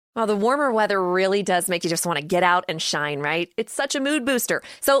Well, the warmer weather really does make you just want to get out and shine, right? It's such a mood booster.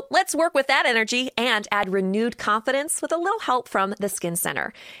 So let's work with that energy and add renewed confidence with a little help from the Skin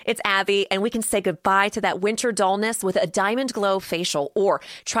Center. It's Abby, and we can say goodbye to that winter dullness with a Diamond Glow facial, or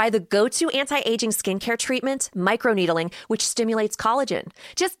try the go-to anti-aging skincare treatment, microneedling, which stimulates collagen.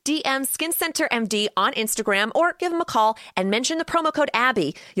 Just DM Skin Center MD on Instagram or give them a call and mention the promo code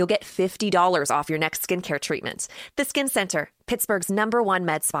Abby. You'll get $50 off your next skincare treatment. The Skin Center, Pittsburgh's #1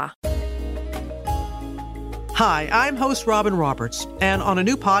 med spa. Hi, I'm host Robin Roberts, and on a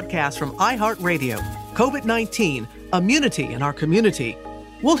new podcast from iHeartRadio, COVID-19, Immunity in Our Community,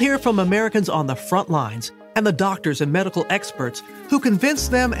 we'll hear from Americans on the front lines and the doctors and medical experts who convince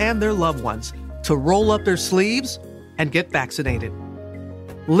them and their loved ones to roll up their sleeves and get vaccinated.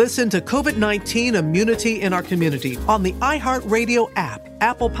 Listen to COVID-19 Immunity in Our Community on the iHeartRadio app,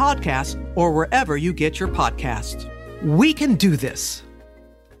 Apple Podcasts, or wherever you get your podcasts. We can do this.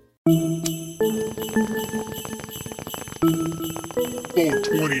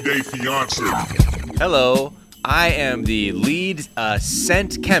 420-day fiance. Hello, I am the lead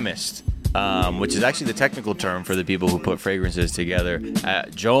scent chemist, which is actually the technical term for the people who put fragrances together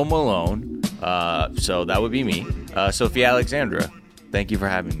at Jo Malone. So that would be me. Sophia Alexandra, thank you for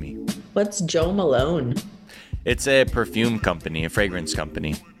having me. What's Jo Malone? It's a perfume company, a fragrance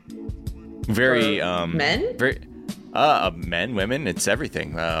company. Very men? Men, women, it's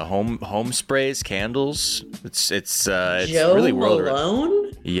everything. Home sprays, candles. It's Jo really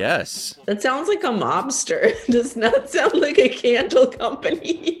Malone? Yes. That sounds like a mobster. Does not sound like a candle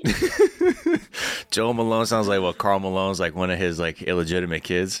company. Jo Malone sounds like Karl Malone's like one of his like illegitimate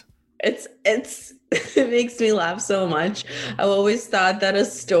kids. It's it makes me laugh so much. I've always thought that a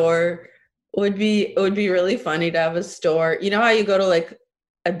store would be really funny to have a store. You know how you go to like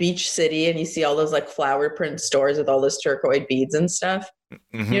a beach city and you see all those like flower print stores with all those turquoise beads and stuff.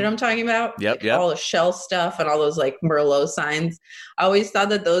 Mm-hmm. You know what I'm talking about? Yep. All the shell stuff and all those like Merlot signs. I always thought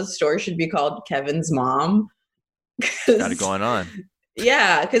that those stores should be called Kevin's Mom. Got it going on.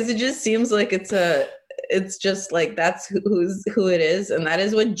 Yeah, because it just seems like it's just like that's who it is, and that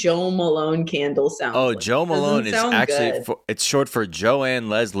is what Jo Malone candle sounds. Oh, like. Jo Malone is actually it's short for Joanne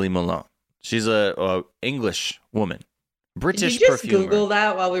Leslie Malone. She's a English woman. British Did you just perfumer. Google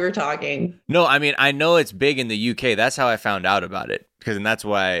that while we were talking? No, I mean, I know it's big in the UK. That's how I found out about it. And that's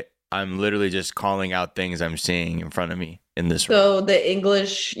why I'm literally just calling out things I'm seeing in front of me in this room. So the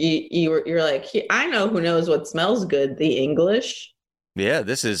English, you're like, I know who knows what smells good. The English. Yeah,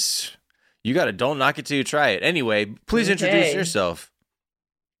 this is, you got to, don't knock it till you try it. Anyway, please introduce yourself.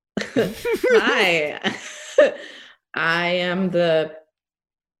 Hi, I am the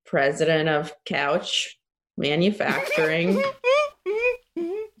president of Couch Manufacturing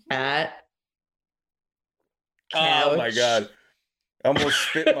at Couch. Oh my God. I almost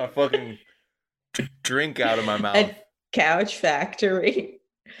spit my fucking drink out of my mouth. At Couch Factory,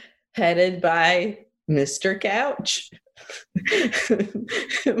 headed by Mr. Couch,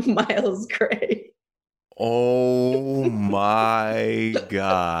 Miles Gray. Oh my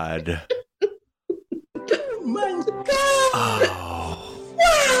God. Oh my God.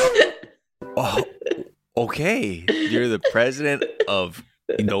 Oh, okay. You're the president of,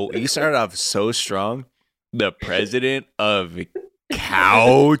 you started off so strong. The president of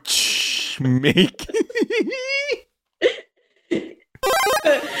Couch Making.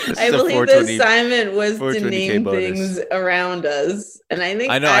 I believe the assignment was to name things around us. And I think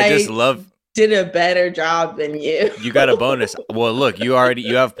I just did a better job than you. You got a bonus. Well, look, you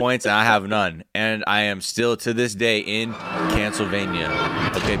have points and I have none. And I am still to this day in Pennsylvania.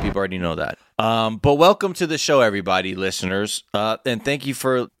 Okay, people already know that. But welcome to the show, everybody, listeners. And thank you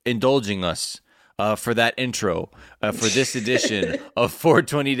for indulging us for that intro for this edition of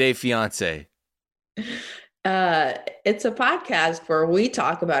 420 Day Fiance. It's a podcast where we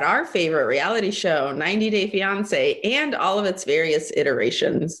talk about our favorite reality show, 90 Day Fiance, and all of its various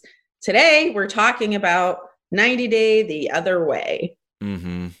iterations. Today, we're talking about 90 Day the Other Way.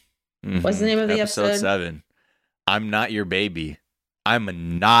 Mm-hmm. Mm-hmm. What's the name of the episode? 7. I'm not your baby.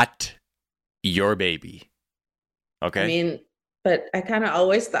 I'm not your baby. Okay? I mean, but I kind of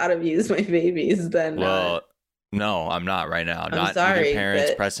always thought of you as my babies then. Well, no, I'm not right now. I'm not sorry, your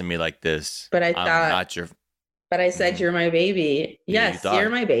parents pressing me like this. But I'm not your... But I said, you're my baby. Yes, you're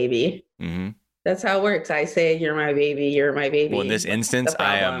my baby. Mm-hmm. That's how it works. I say, you're my baby. You're my baby. Well, in this instance,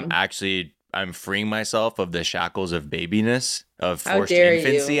 I'm freeing myself of the shackles of babiness, of forced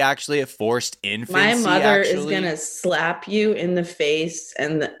infancy, of forced infancy. My mother is going to slap you in the face,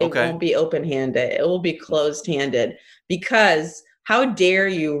 and it won't be open-handed. It will be closed-handed, because how dare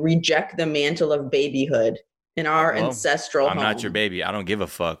you reject the mantle of babyhood? in our Well, ancestral I'm home. not your baby. I don't give a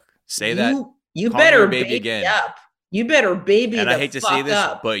fuck. Say that. You Call me better your baby baby again. up. You better baby And the I hate to fuck say this,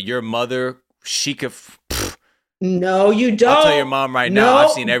 up. but your mother, she could. No, you don't. I'll tell your mom right now.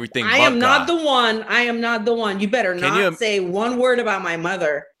 I've seen everything. I am not the one. I am not the one. You better not say one word about my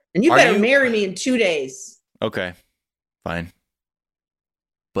mother. And you better marry me in 2 days. Okay, fine.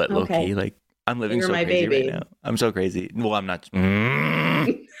 But low key, like, I'm living You're so my crazy baby. right now. I'm so crazy. Well, I'm not.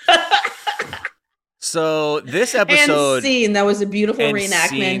 So this episode, and scene, that was a beautiful and reenactment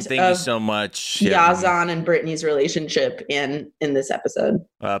scene, thank you so much. Yazan and Brittany's relationship in this episode.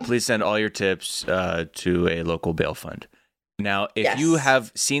 Please send all your tips to a local bail fund. Now, if Yes. you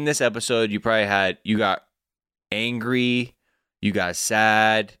have seen this episode, you got angry, you got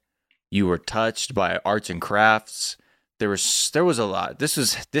sad, you were touched by arts and crafts. There was a lot. This You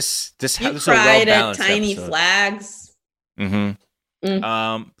was a cried at well-balanced tiny episode. flags.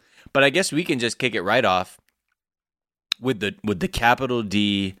 Mm-hmm. But I guess we can just kick it right off with the capital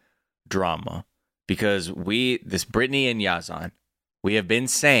D drama, because this Brittany and Yazan, we have been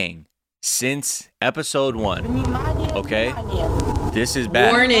saying since episode 1, okay, this is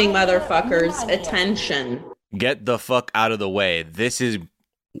bad. Warning, motherfuckers, attention. Get the fuck out of the way. This is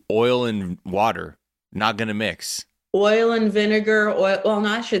oil and water, not gonna mix. Oil and vinegar. Well, no,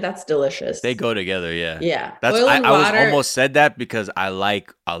 actually, that's delicious. They go together, yeah. Yeah. That's oil and I was water, almost said that because I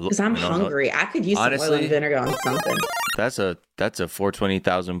like. because I'm hungry. I could use some oil Honestly, and vinegar on something. That's a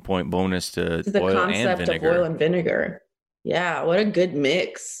 420,000 point bonus to The oil and concept of vinegar. oil and vinegar. Yeah, what a good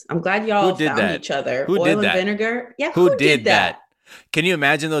mix. I'm glad y'all did found that? each other. Who oil did and that? vinegar. Yeah, Who did that? Can you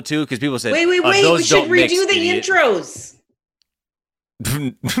imagine though too? Because people said, Wait. We those should don't mix, redo the idiot." intros.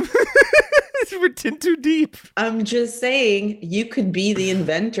 We're in too deep. I'm just saying, you could be the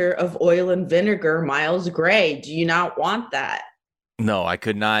inventor of oil and vinegar, Miles Gray. Do you not want that? No, I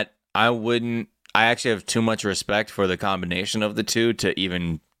could not. I wouldn't. I actually have too much respect for the combination of the two to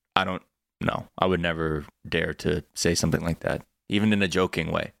even. I don't know. I would never dare to say something like that, even in a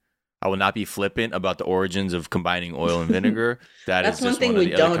joking way. I will not be flippant about the origins of combining oil and vinegar. That's is one just thing of we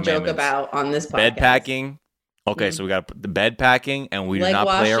the other don't joke commandments. about on this podcast. Bed packing. Okay, so we got the bed packing, and we do Leg not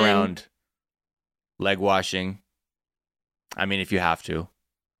play washing. around. Leg washing. I mean, if you have to,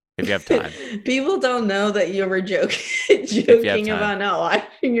 if you have time. People don't know that you were joking time. about not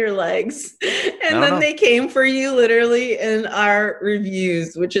washing your legs. And don't then know. they came for you literally in our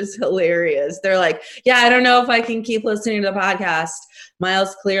reviews, which is hilarious. They're like, yeah, I don't know if I can keep listening to the podcast.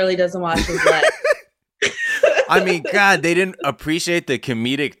 Miles clearly doesn't wash his legs. I mean, God, they didn't appreciate the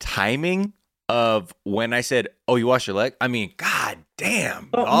comedic timing of when I said, "Oh, you wash your leg." I mean, God damn,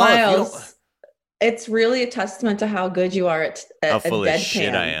 But y'all, if you don't- Miles, it's really a testament to how good you are at how a full deadpan. of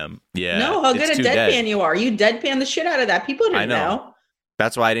shit I am. Yeah, No, how it's good at too deadpan dead. you are. You deadpan the shit out of that. People didn't I know.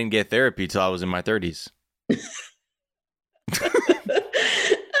 That's why I didn't get therapy till I was in my 30s.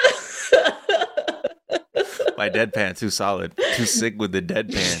 My deadpan too solid, too sick with the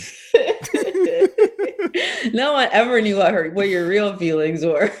deadpan. No one ever knew what your real feelings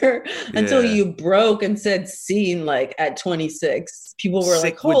were until Yeah. you broke and said scene like at 26. People were like,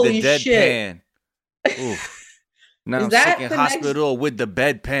 Sick with holy the shit. deadpan. Oof. Now Is I'm that sick in the next- hospital with the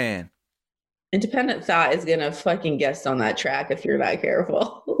bedpan. Independent Thought is gonna fucking guest on that track if you're not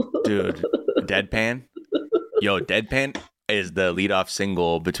careful. Dude, Deadpan? Yo, Deadpan is the leadoff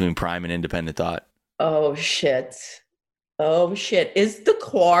single between Prime and Independent Thought. Oh shit. Oh shit. Is the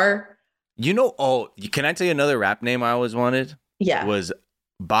Quar? You know, can I tell you another rap name I always wanted? Yeah. Was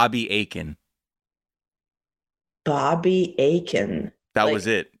Bobby Aiken. Bobby Aiken. That Like- was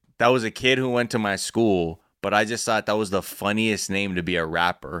it. That was a kid who went to my school, but I just thought that was the funniest name to be a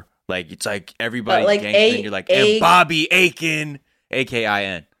rapper. Like, it's like everybody's like gangster, and you're like, and Bobby Aiken,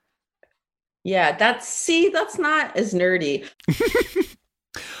 A-K-I-N. Yeah, that's not as nerdy.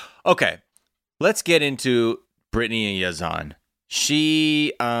 Okay, let's get into Brittany and Yazan.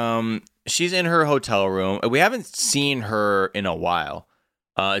 She's in her hotel room. We haven't seen her in a while.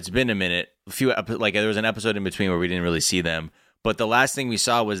 It's been a minute. There was an episode in between where we didn't really see them. But the last thing we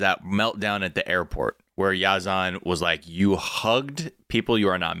saw was that meltdown at the airport where Yazan was like, "You hugged people you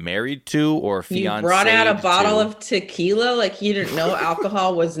are not married to or fiancé." You brought out a bottle of tequila like you didn't know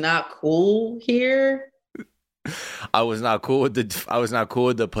alcohol was not cool here. I was not cool with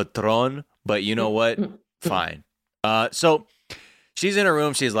the patron, but you know what? Fine. So she's in her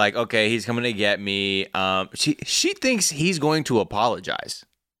room. She's like, okay, he's coming to get me. She thinks he's going to apologize,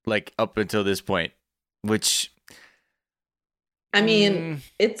 like up until this point, which I mean,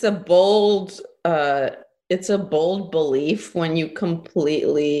 it's a bold belief when you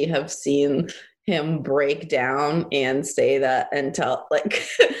completely have seen him break down and say that and tell like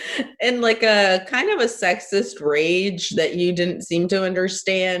in like a kind of a sexist rage that you didn't seem to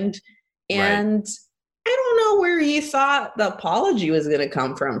understand. And I don't know where you thought the apology was going to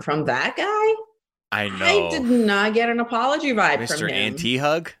come from that guy. I know. I did not get an apology vibe Mr. from him.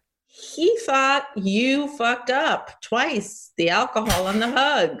 Anti-hug? He thought you fucked up twice. The alcohol and the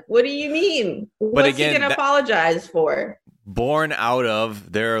hug. What do you mean? What's again, he going to apologize for? Born out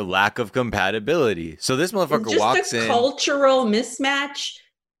of their lack of compatibility. So this motherfucker walks in. Just a cultural mismatch.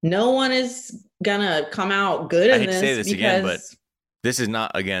 No one is gonna come out good in this. I hate to say this again, but this is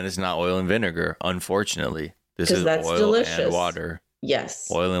not oil and vinegar, unfortunately. This is that's oil delicious. And water. Yes.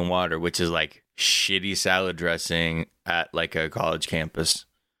 Oil and water, which is like shitty salad dressing at like a college campus.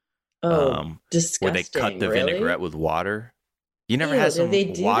 Oh, disgusting. Where they cut the vinaigrette with water. You never had some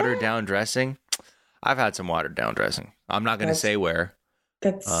watered down dressing? I've had some watered down dressing. I'm not going to say where.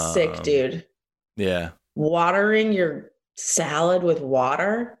 That's sick, dude. Yeah. Watering your salad with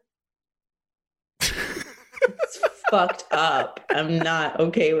water? It's fucked up. I'm not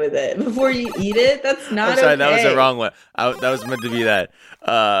okay with it. Before you eat it, that's not okay. That was the wrong one. That was meant to be that.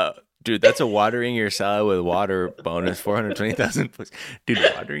 Dude, that's a watering your salad with water bonus. 420,000. Dude,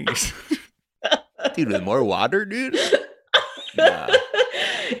 watering your dude with more water, dude. Nah.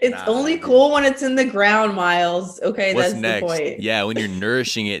 It's only cool when it's in the ground, Miles. Okay, what's that's next? The point. Yeah, when you're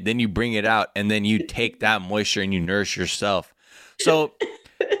nourishing it, then you bring it out, and then you take that moisture and you nourish yourself. So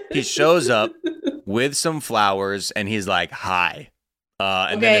he shows up with some flowers, and he's like, "Hi."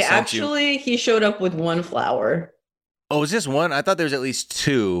 And okay, actually, he showed up with one flower. Oh, is this one? I thought there was at least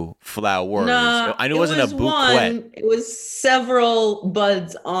two flowers. No, I knew it wasn't a bouquet. It was several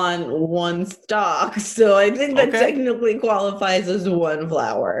buds on one stalk. So I think that technically qualifies as one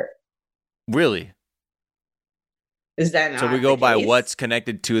flower. Really? Is that not so we go by what's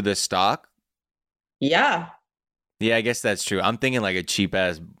connected to the stalk? Yeah. Yeah, I guess that's true. I'm thinking like a cheap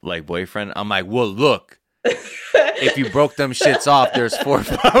ass like boyfriend. I'm like, well, look, if you broke them shits off, there's 4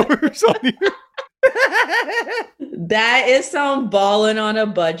 flowers on here. That is some balling on a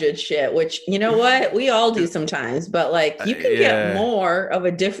budget shit, which, you know what, we all do sometimes, but like you can get more of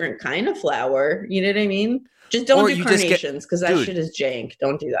a different kind of flower. You know what I mean? Just don't do carnations because that shit is jank.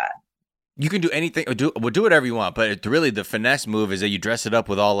 Don't do that. You can do anything or do whatever you want, but really the finesse move is that you dress it up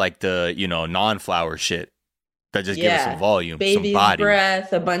with all like the, non-flower shit that just gives it some volume, baby's some body.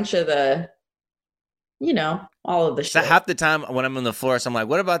 Breath, a bunch of the, all of the shit. So half the time when I'm on the floor, so I'm like,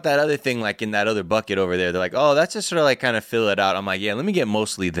 what about that other thing like in that other bucket over there? They're like, oh, that's just sort of like kind of fill it out. I'm like, yeah, let me get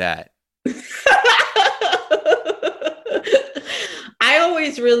mostly that.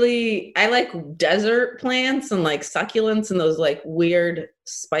 I like desert plants and like succulents and those like weird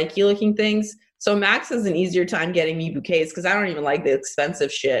spiky looking things. So Max has an easier time getting me bouquets because I don't even like the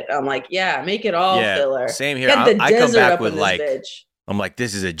expensive shit. I'm like, yeah, make it all filler. Same here. I come back with like, I'm like,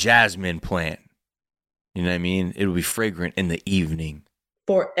 this is a jasmine plant. You know what I mean? It will be fragrant in the evening.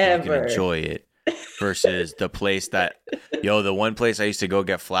 Forever. You can enjoy it. Versus the place that, the one place I used to go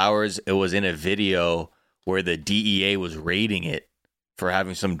get flowers, it was in a video where the DEA was raiding it for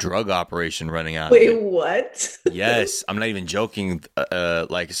having some drug operation running out. Wait, what? Yes. I'm not even joking.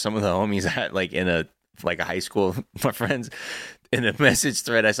 Like some of the homies had like in a high school, my friends, in a message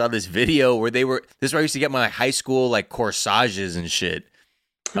thread, I saw this video where this is where I used to get my high school like corsages and shit.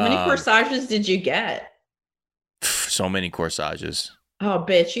 How many corsages did you get? So many corsages. Oh,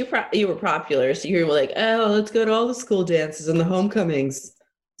 bitch, you were popular, so you were like, oh, let's go to all the school dances and the homecomings,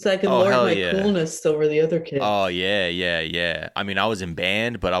 so I can learn my coolness over the other kids. Oh yeah. I mean, I was in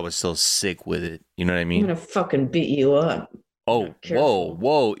band, but I was still sick with it. You know what I mean? I'm gonna fucking beat you up. Oh,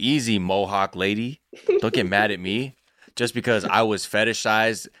 whoa, easy, Mohawk lady. Don't get mad at me. Just because I was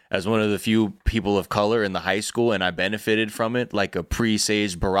fetishized as one of the few people of color in the high school and I benefited from it like a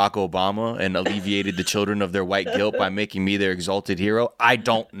presaged Barack Obama and alleviated the children of their white guilt by making me their exalted hero. I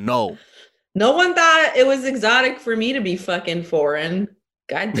don't know. No one thought it was exotic for me to be fucking foreign.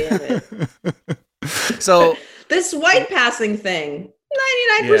 God damn it. So this white passing thing,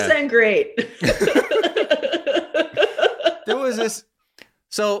 99% great. There was this.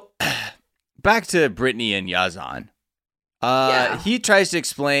 So back to Brittany and Yazan. He tries to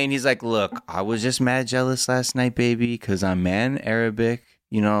explain. He's like, look, I was just mad jealous last night, baby, because I'm man Arabic.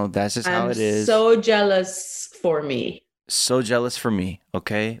 That's just how it is. So jealous for me. So jealous for me,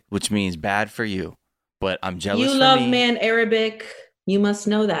 okay? Which means bad for you. But I'm jealous for me. You love man Arabic. You must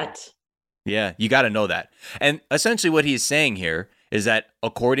know that. Yeah, you got to know that. And essentially what he's saying here is that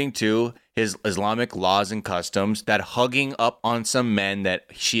according to his Islamic laws and customs, that hugging up on some men that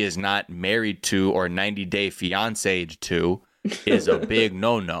she is not married to or 90-day fiancé to is a big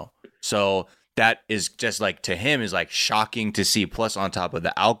no-no. So that is just like, to him, is like shocking to see. Plus, on top of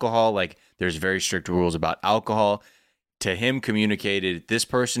the alcohol, like there's very strict rules about alcohol. To him, communicated, this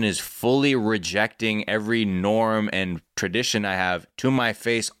person is fully rejecting every norm and tradition I have to my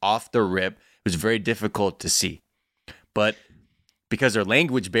face off the rip. It was very difficult to see. But because their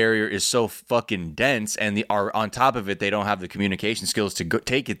language barrier is so fucking dense, and on top of it, they don't have the communication skills to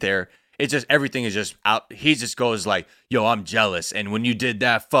take it there. It's just, everything is just out. He just goes like, yo, I'm jealous. And when you did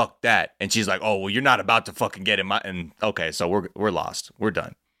that, fuck that. And she's like, oh, well, you're not about to fucking get in my, and okay, so we're lost. We're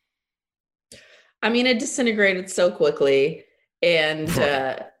done. I mean, it disintegrated so quickly. And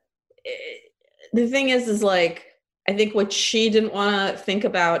the thing is like, I think what she didn't want to think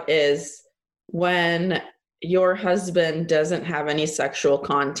about is when your husband doesn't have any sexual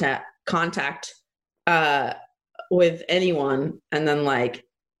contact with anyone, and then like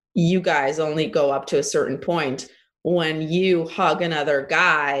you guys only go up to a certain point. When you hug another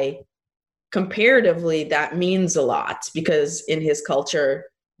guy, comparatively, that means a lot, because in his culture,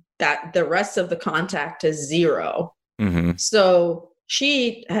 that the rest of the contact is zero. Mm-hmm. So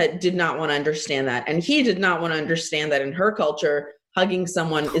she did not want to understand that, and he did not want to understand that in her culture, hugging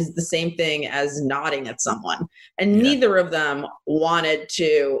someone is the same thing as nodding at someone. And neither of them wanted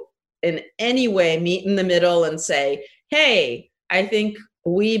to in any way meet in the middle and say, hey, I think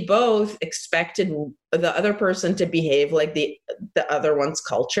we both expected the other person to behave like the other one's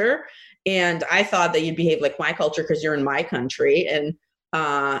culture. And I thought that you'd behave like my culture because you're in my country.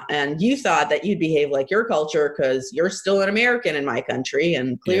 And you thought that you'd behave like your culture because you're still an American in my country.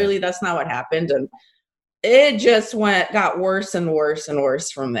 And clearly that's not what happened. And it just got worse and worse and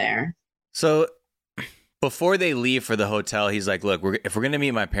worse from there. So before they leave for the hotel, he's like, look, if we're going to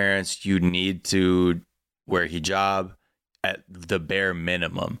meet my parents, you need to wear hijab at the bare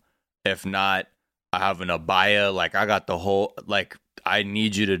minimum. If not, I have an abaya. Like, I got the whole, like, I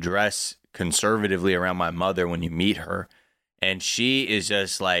need you to dress conservatively around my mother when you meet her. And she is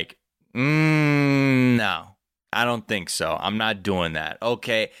just like, no, I don't think so. I'm not doing that.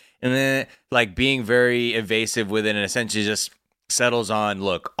 Okay. And then, like, being very evasive with it, and essentially just settles on,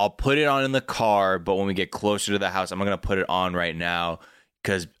 look, I'll put it on in the car, but when we get closer to the house, I'm not going to put it on right now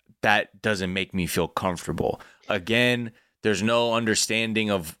because that doesn't make me feel comfortable. Again, there's no understanding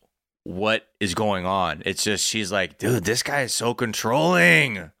of what is going on. It's just, she's like, dude, this guy is so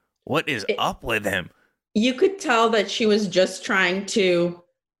controlling. What is up with him? You could tell that she was just trying to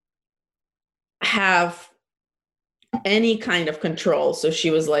have any kind of control. So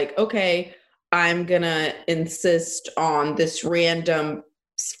she was like, okay, I'm going to insist on this random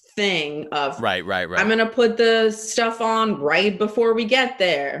thing of right. I'm going to put the stuff on right before we get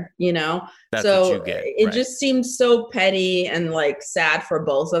there, you know? That's so what you get. It just seems so petty and like sad for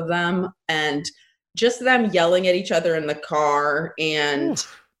both of them. And just them yelling at each other in the car, and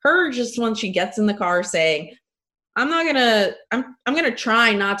her just when she gets in the car saying, I'm gonna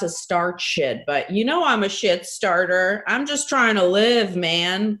try not to start shit, but you know I'm a shit starter. I'm just trying to live,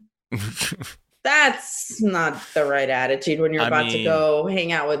 man. That's not the right attitude when you're about to go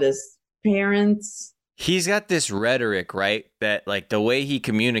hang out with his parents. He's got this rhetoric, right? That like the way he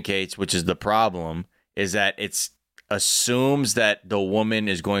communicates, which is the problem, is that it's assumes that the woman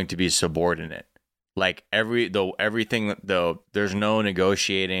is going to be subordinate. Like everything, though, there's no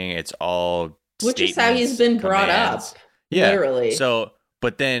negotiating. It's all which is how he's been brought up. Yeah. Literally. So,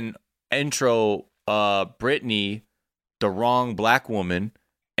 but then Brittany, the wrong black woman,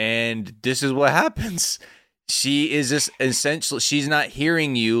 and this is what happens. She is just essentially, she's not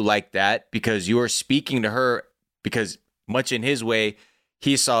hearing you like that because you are speaking to her, because much in his way,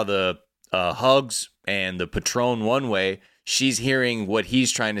 he saw the hugs and the Patron one way. She's hearing what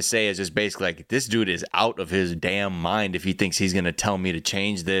he's trying to say is just basically like, this dude is out of his damn mind if he thinks he's going to tell me to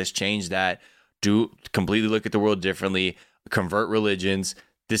change this, change that, do completely look at the world differently, convert religions.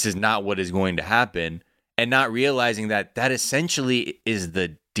 This is not what is going to happen. And not realizing that essentially is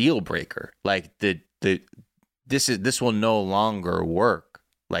the deal breaker. Like this will no longer work.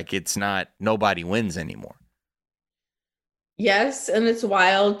 Like it's not, nobody wins anymore. Yes, and it's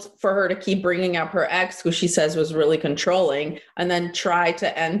wild for her to keep bringing up her ex, who she says was really controlling, and then try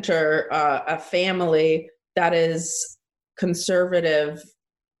to enter a family that is conservative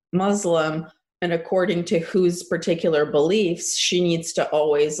Muslim, and according to whose particular beliefs, she needs to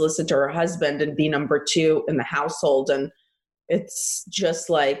always listen to her husband and be number two in the household. And it's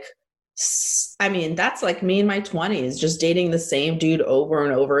just like, I mean, that's like me in my 20s, just dating the same dude over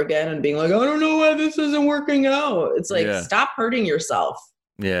and over again and being like, I don't know why this isn't working out. It's like, stop hurting yourself.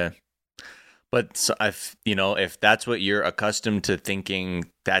 Yeah. But so if that's what you're accustomed to thinking,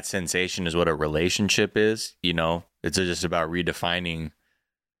 that sensation is what a relationship is, it's just about redefining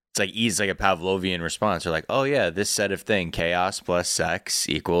it's like a Pavlovian response. They're like, oh yeah, this set of thing, chaos plus sex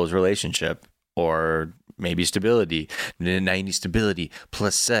equals relationship, or maybe stability. Now you need stability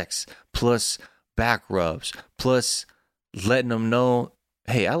plus sex plus back rubs plus letting them know,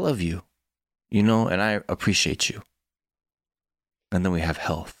 hey, I love you, and I appreciate you. And then we have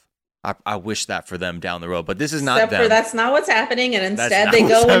health. I wish that for them down the road, but this is not Except them. for that's not what's happening, and instead they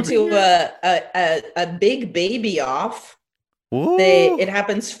go into a big baby off. It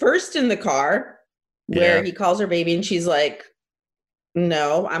happens first in the car where he calls her baby, and she's like,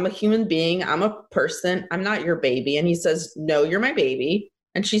 no, I'm a human being. I'm a person. I'm not your baby. And he says, no, you're my baby.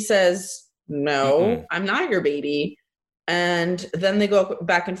 And she says, no, I'm not your baby. And then they go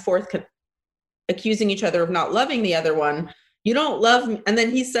back and forth, accusing each other of not loving the other one. You don't love me. And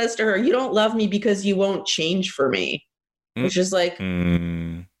then he says to her, you don't love me because you won't change for me, which is like,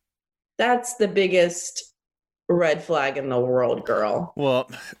 that's the biggest red flag in the world, girl. Well,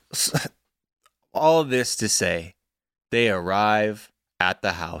 all this to say, they arrive at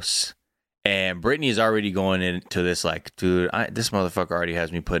the house, and Brittany's already going into this like, dude, this motherfucker already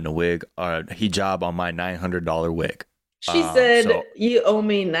has me putting a hijab on my $900 wig. She said, you owe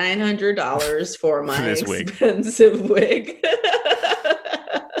me $900 for my expensive wig.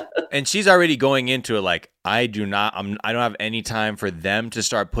 And she's already going into it like, I don't have any time for them to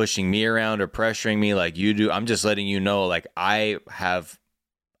start pushing me around or pressuring me like you do. I'm just letting you know, like, I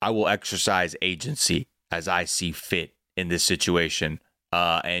will exercise agency as I see fit in this situation.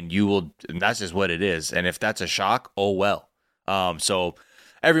 And that's just what it is. And if that's a shock, oh well. So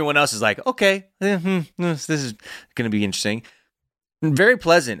everyone else is like, okay, this is going to be interesting. Very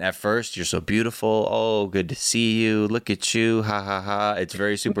pleasant at first. You're so beautiful. Oh, good to see you. Look at you. Ha, ha, ha. It's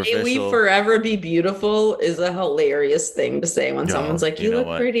very superficial. May we forever be beautiful is a hilarious thing to say when someone's like, you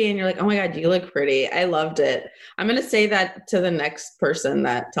look pretty. And you're like, oh my God, you look pretty. I loved it. I'm going to say that to the next person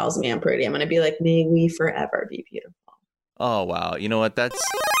that tells me I'm pretty. I'm going to be like, may we forever be beautiful. Oh, wow. You know what? That's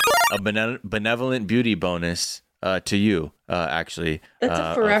a benevolent beauty bonus to you, actually. That's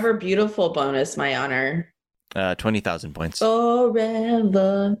a forever beautiful bonus, my honor. 20,000 points.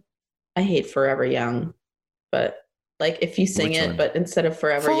 Forever. I hate Forever Young, but like if you sing it, but instead of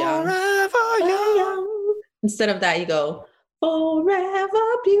Forever Young, instead of that, you go Forever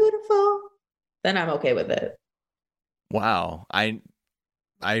Beautiful. Then I'm okay with it. Wow. I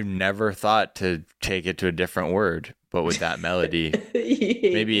never thought to take it to a different word, but with that melody,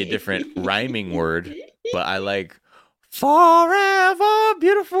 maybe a different rhyming word, but I like Forever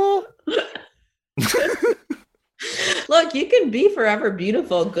Beautiful. Look, you can be forever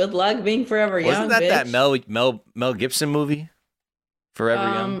beautiful. Good luck being forever young. Wasn't that Mel Gibson movie? Forever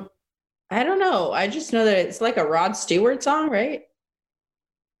Young? I don't know. I just know that it's like a Rod Stewart song, right?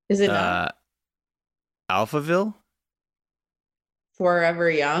 Is it not? Alphaville? Forever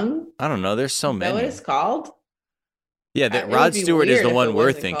Young? I don't know. There's so many. Is that what it's called? Yeah, Rod Stewart is the one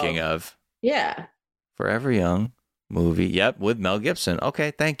we're thinking of. Yeah. Forever Young movie. Yep, with Mel Gibson.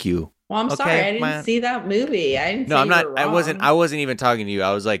 Okay, thank you. Well, I'm sorry, I didn't see that movie. I'm not. I wasn't even talking to you.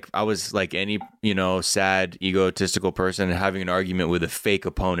 I was like any sad egotistical person having an argument with a fake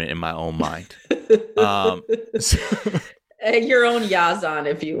opponent in my own mind. Your own Yazan,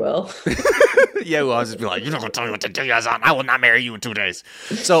 if you will. Yeah, well, I was just be like, you're not gonna tell me what to do, Yazan. I will not marry you in 2 days.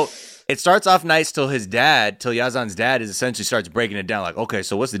 So it starts off nice till Yazan's dad essentially starts breaking it down. Like, okay,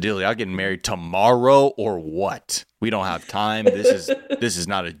 so what's the deal? Y'all getting married tomorrow or what? We don't have time. This is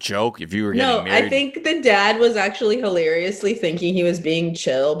not a joke. If you were getting married. I think the dad was actually hilariously thinking he was being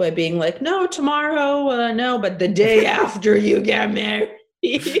chill by being like, no, tomorrow, no, but the day after you get married.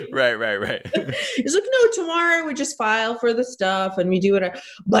 Right. He's like, no, tomorrow we just file for the stuff and we do it,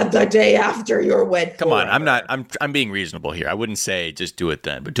 but the day after your wedding. Come on, I'm being reasonable here. I wouldn't say just do it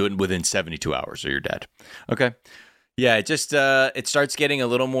then, but do it within 72 hours or you're dead. Okay. Yeah, it just it starts getting a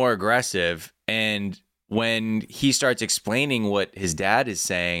little more aggressive, and when he starts explaining what his dad is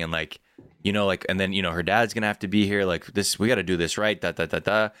saying and and then her dad's gonna have to be here, like this, we got to do this right,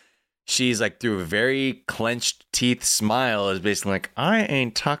 she's like, through a very clenched teeth smile, is basically like, I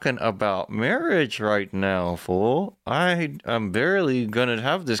ain't talking about marriage right now, fool. I am barely gonna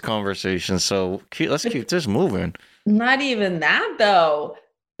have this conversation, so let's keep this moving. Not even that though.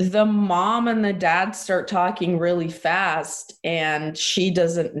 The mom and the dad start talking really fast, and she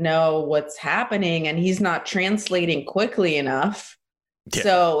doesn't know what's happening, and he's not translating quickly enough. Yeah.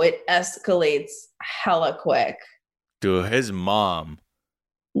 So it escalates hella quick. Dude, his mom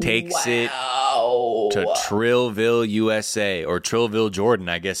takes it to Trillville, USA, or Trillville, Jordan,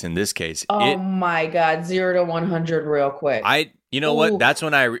 I guess in this case. Oh my God, 0 to 100 real quick. What? That's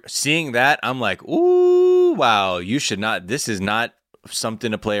when seeing that, I'm like, ooh, wow, you should not. This is not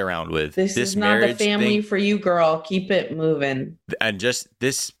something to play around with. This is not the family for you, girl. Keep it moving. And just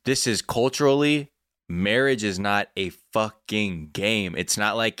this is culturally, marriage is not a fucking game. It's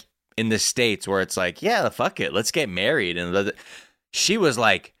not like in the States where it's like, yeah, fuck it, let's get married. And she was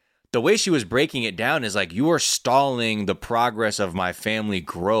like, the way she was breaking it down is like, you are stalling the progress of my family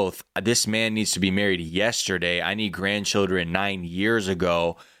growth. This man needs to be married yesterday. I need grandchildren 9 years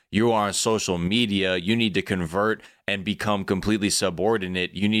ago. You are on social media. You need to convert and become completely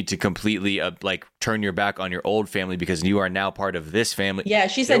subordinate. You need to completely like turn your back on your old family because you are now part of this family. Yeah,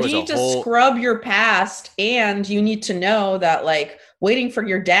 she said you need to scrub your past, and you need to know that like waiting for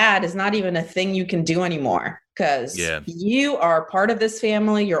your dad is not even a thing you can do anymore. Because you are part of this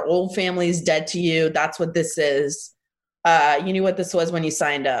family. Your old family is dead to you. That's what this is. You knew what this was when you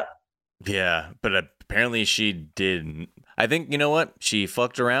signed up. Yeah, but apparently she didn't. I think, you know what? She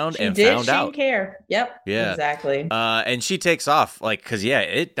fucked around and found out. She didn't care. Yep. Yeah. Exactly. And she takes off, like, because,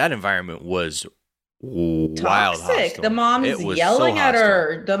 that environment was wild. Toxic. Hostile. The mom is yelling at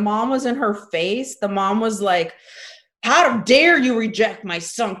her. The mom was in her face. The mom was like, how dare you reject my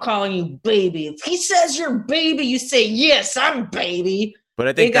son calling you baby? If he says you're baby, you say, yes, I'm baby. But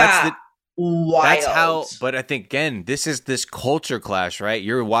I think that's how, but I think, again, this is this culture clash, right?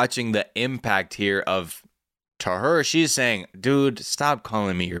 You're watching the impact here of, to her, she's saying, dude, stop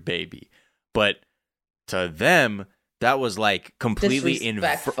calling me your baby. But to them, that was like completely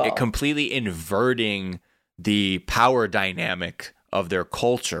inverting the power dynamic of their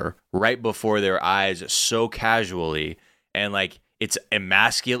culture right before their eyes so casually, and like it's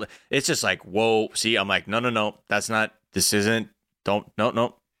emasculate. It's just like, whoa, see, I'm like, no, that's not, this isn't,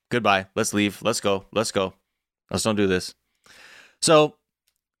 no, goodbye, let's leave, let's go, let's don't do this. So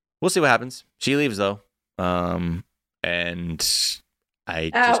we'll see what happens. She leaves though, and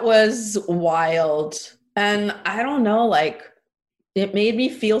that was wild. And I don't know, like it made me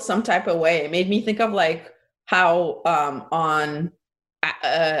feel some type of way. It made me think of like how on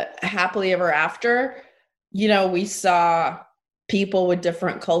Happily Ever After, we saw people with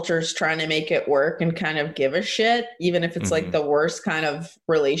different cultures trying to make it work and kind of give a shit, even if it's like the worst kind of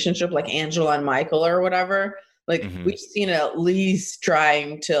relationship, like Angela and Michael or whatever. Like we've seen it at least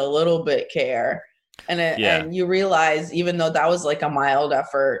trying to a little bit care. And you realize, even though that was like a mild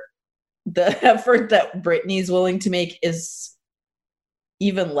effort, the effort that Brittany's willing to make is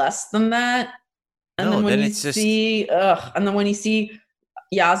even less than that. And then when you see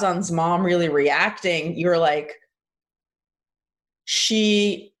Yazan's mom really reacting, you're like,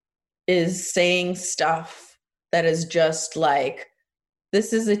 she is saying stuff that is just like,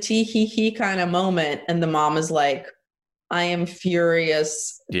 this is a tee-hee-hee kind of moment. And the mom is like, I am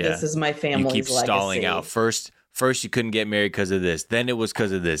furious. Yeah. This is my family's legacy. You keep stalling out. First you couldn't get married because of this. Then it was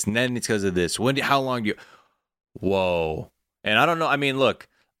because of this. And then it's because of this. How long do you... Whoa. And I don't know. I mean, look,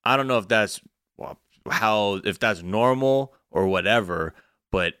 I don't know if that's if that's normal or whatever,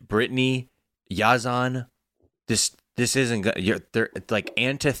 but Brittany, Yazan, this isn't good. They're like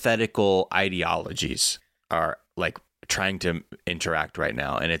antithetical ideologies are like trying to interact right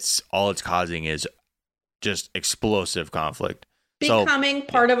now, and it's causing is just explosive conflict. Becoming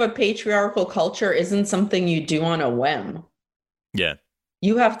part of a patriarchal culture isn't something you do on a whim. Yeah.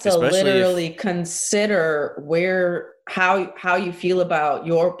 You have to literally consider how you feel about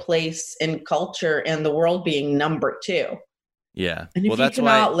your place in culture and the world being number two. Yeah. And if you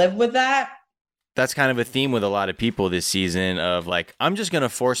cannot live with that. That's kind of a theme with a lot of people this season of like, I'm just going to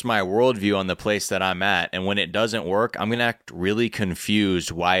force my worldview on the place that I'm at. And when it doesn't work, I'm going to act really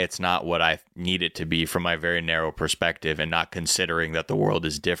confused why it's not what I need it to be from my very narrow perspective, and not considering that the world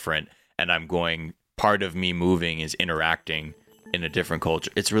is different. And part of me moving is interacting in a different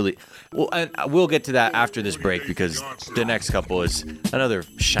culture. It's really, well, and we'll get to that after this break, because the next couple is another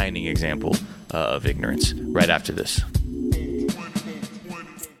shining example of ignorance right after this.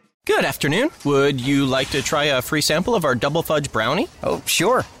 Good afternoon. Would you like to try a free sample of our double fudge brownie? Oh,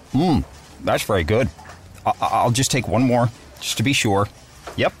 sure. That's very good. I'll just take one more, just to be sure.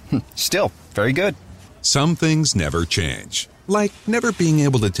 Yep, still very good. Some things never change, like never being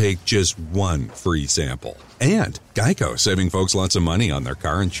able to take just one free sample. And Geico saving folks lots of money on their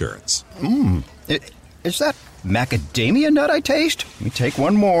car insurance. Is that macadamia nut I taste? Let me take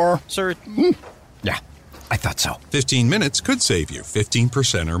one more. Sir? Yeah. I thought so. 15 minutes could save you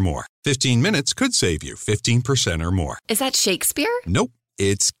 15% or more. 15 minutes could save you 15% or more. Is that Shakespeare? Nope,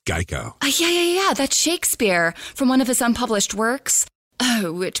 it's Geico. Yeah, that's Shakespeare from one of his unpublished works.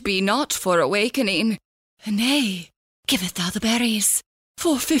 Oh, it be not for awakening. Nay, giveth thou the berries.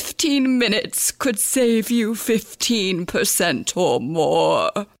 For 15 minutes could save you 15% or more.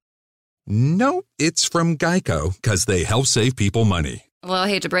 Nope, it's from Geico, because they help save people money. Well, I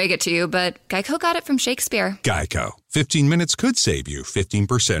hate to break it to you, but Geico got it from Shakespeare. Geico. 15 minutes could save you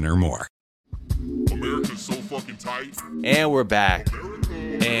 15% or more. America's so fucking tight. And we're back.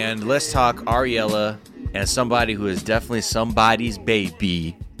 And let's talk Ariella and somebody who is definitely somebody's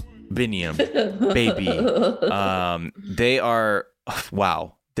baby, Biniam, baby. They are,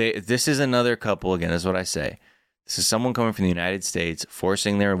 wow. This is another couple, again, is what I say. This is someone coming from the United States,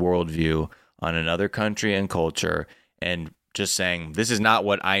 forcing their worldview on another country and culture, and just saying, this is not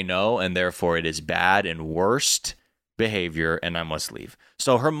what I know, and therefore it is bad and worst behavior, and I must leave.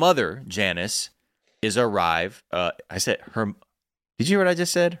 So her mother, Janice, is arrive. I said her. Did you hear what I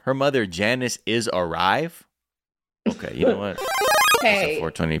just said? Her mother, Janice, is arrive. Okay, you know what? Hey,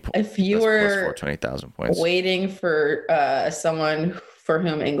 420 if you were 420,000 points, waiting for someone for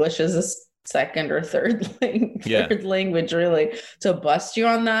whom English is a second or third language, really, to bust you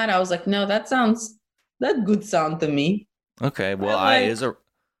on that, I was like, no, that good sound to me. Okay, well,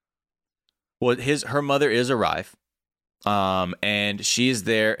 her mother is arrive, and she's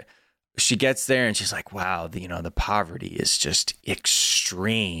there. She gets there and she's like, wow, the poverty is just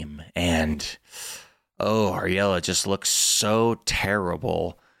extreme. And, Ariella just looks so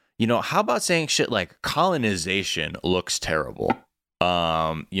terrible. How about saying shit like colonization looks terrible?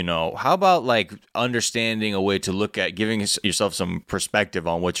 How about like understanding a way to look at giving yourself some perspective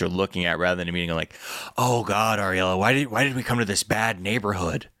on what you're looking at rather than being like, oh God, Ariella, why did we come to this bad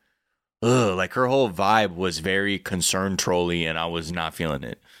neighborhood? Ugh, like her whole vibe was very concern trolly and I was not feeling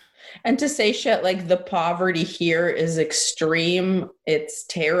it. And to say shit like the poverty here is extreme, it's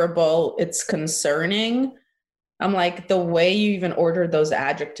terrible, it's concerning. I'm like, the way you even ordered those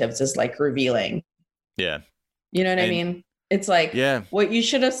adjectives is like revealing. Yeah. You know what I mean? It's like, what you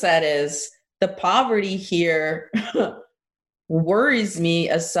should have said is the poverty here worries me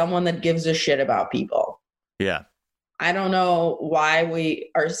as someone that gives a shit about people. Yeah. I don't know why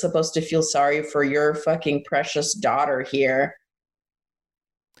we are supposed to feel sorry for your fucking precious daughter here.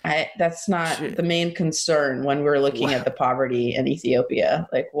 That's not the main concern when we're looking at the poverty in Ethiopia.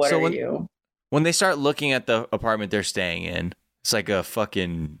 Like, what are you? When they start looking at the apartment they're staying in, it's like a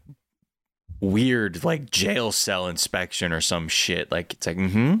fucking weird, like, jail cell inspection or some shit. Like, it's like,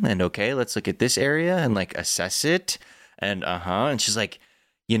 and okay, let's look at this area and, like, assess it. And, And she's like,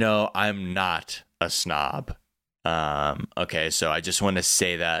 I'm not a snob. Okay, so I just want to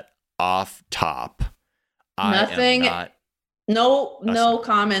say that off top. Nothing. No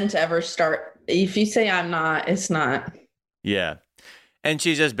comment ever start. If you say I'm not, it's not. Yeah. And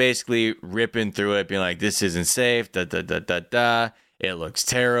she's just basically ripping through it, being like, this isn't safe, it looks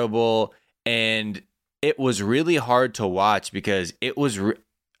terrible. And it was really hard to watch because it was,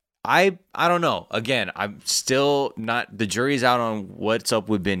 I don't know. Again, I'm still not, the jury's out on what's up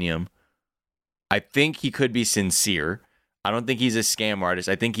with Biniam. I think he could be sincere. I don't think he's a scam artist.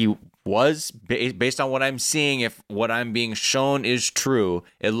 I think he was, based on what I'm seeing, if what I'm being shown is true,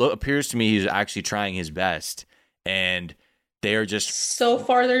 it appears to me he's actually trying his best. And they are just... So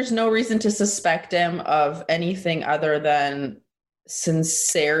far, there's no reason to suspect him of anything other than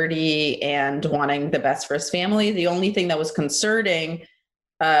sincerity and wanting the best for his family. The only thing that was concerning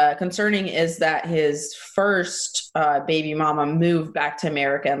is that his first baby mama moved back to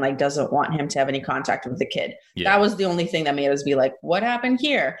America and like doesn't want him to have any contact with the kid. Yeah. That was the only thing that made us be like, what happened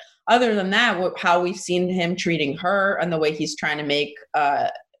here? Other than that, how we've seen him treating her and the way he's trying to make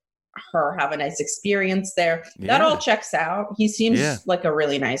her have a nice experience there, that all checks out. He seems like a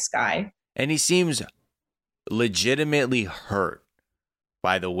really nice guy. And he seems legitimately hurt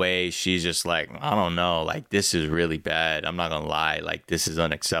by the way she's just like, I don't know, like, this is really bad. I'm not going to lie. Like, this is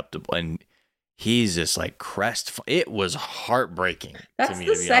unacceptable. And he's just like it was heartbreating. That's to me,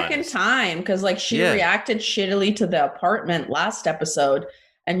 the second time. Because like she reacted shittily to the apartment last episode.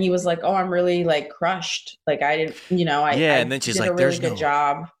 And he was like, oh, I'm really like crushed. Like I didn't, and then she's did like, a really good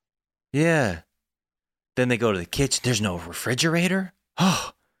job. Yeah. Then they go to the kitchen. There's no refrigerator.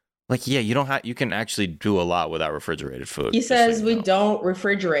 Oh, like, you can actually do a lot without refrigerated food. He says we don't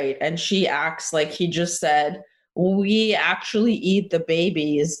refrigerate. And she acts like he just said, we actually eat the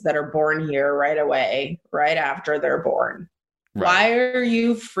babies that are born here right away, right after they're born. Right. Why are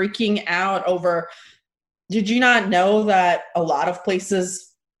you freaking out over? Did you not know that a lot of places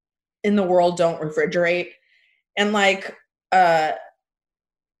in the world don't refrigerate? And like,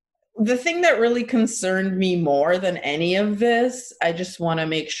 the thing that really concerned me more than any of this, I just want to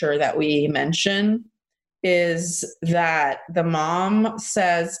make sure that we mention, is that the mom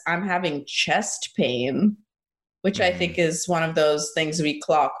says, I'm having chest pain, which I think is one of those things we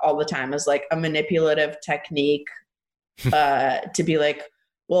clock all the time as like a manipulative technique to be like,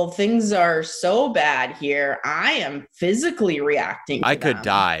 well, things are so bad here. I am physically reacting to I could them.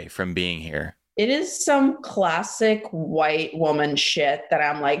 die from being here. It is some classic white woman shit that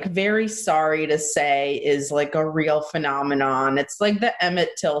I'm like very sorry to say is like a real phenomenon. It's like the Emmett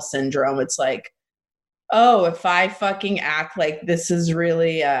Till syndrome. It's like, oh, if I fucking act like this has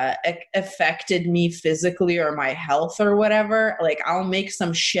really affected me physically or my health or whatever, like I'll make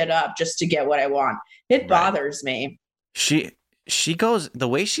some shit up just to get what I want. It bothers me. She goes, the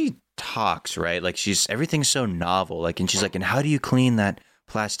way she talks, right? Like everything's so novel. Like, and she's like, and how do you clean that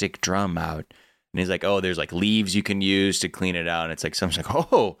plastic drum out? And he's like, oh, there's like leaves you can use to clean it out. And it's like, someone's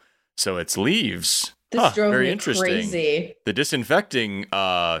like, oh, so it's leaves. This drove very me interesting. crazy. The disinfecting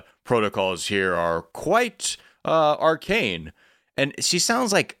protocols here are quite arcane. And she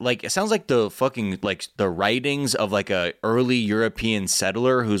sounds like it sounds like the fucking like the writings of like a early European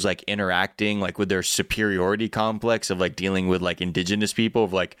settler who's like interacting like with their superiority complex of like dealing with like indigenous people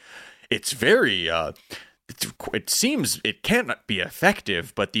of like, it's very it seems it cannot be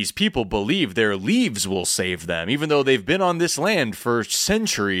effective, but these people believe their leaves will save them, even though they've been on this land for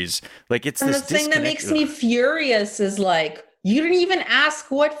centuries. Like, it's and this the thing that makes me furious is like, you didn't even ask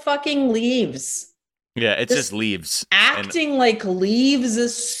what fucking leaves. Yeah, it's just leaves. Acting like leaves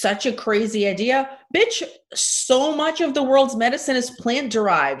is such a crazy idea. Bitch, so much of the world's medicine is plant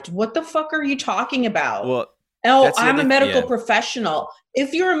derived. What the fuck are you talking about? Well, I'm a medical professional.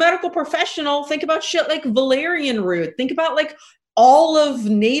 If you're a medical professional, think about shit like valerian root. Think about like all of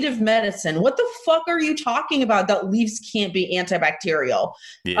native medicine. What the fuck are you talking about that leaves can't be antibacterial?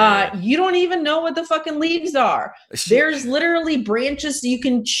 Yeah. You don't even know what the fucking leaves are. There's literally branches you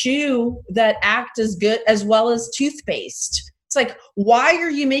can chew that act as good as well as toothpaste. It's like, why are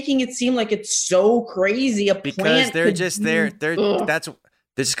you making it seem like it's so crazy? Because they're just there. That's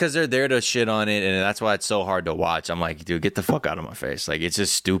just because they're there to shit on it, and that's why it's so hard to watch. I'm like, dude, get the fuck out of my face. Like, it's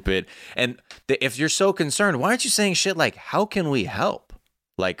just stupid. And if you're so concerned, why aren't you saying shit like, how can we help?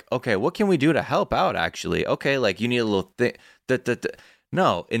 Like, okay, what can we do to help out, actually? Okay, like, you need a little thing.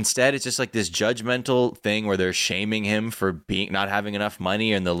 No, instead, it's just like this judgmental thing where they're shaming him for not having enough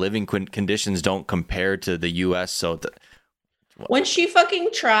money, and the living conditions don't compare to the U.S., so... When she fucking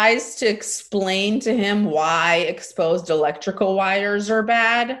tries to explain to him why exposed electrical wires are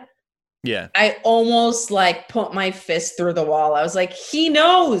bad, yeah, I almost like put my fist through the wall. I was like, he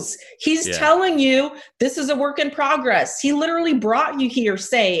knows. He's telling you this is a work in progress. He literally brought you here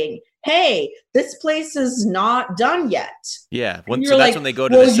saying, hey, this place is not done yet. Yeah, so that's like, when they go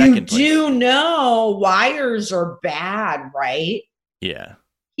to the second place. You do know wires are bad, right? Yeah.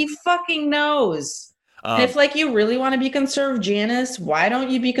 He fucking knows. And if like you really want to be conserved, Janice, why don't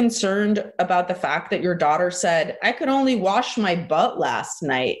you be concerned about the fact that your daughter said, I could only wash my butt last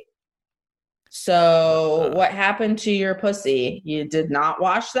night. So what happened to your pussy? You did not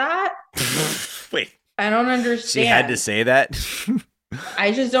wash that? Wait. I don't understand. She had to say that?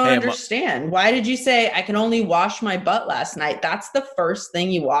 I just don't understand. Why did you say I can only wash my butt last night? That's the first thing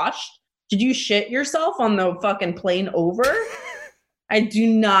you washed? Did you shit yourself on the fucking plane over? I do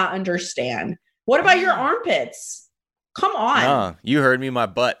not understand. What about your armpits? Come on. You heard me, my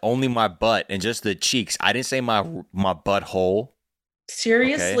butt. Only my butt and just the cheeks. I didn't say my butthole.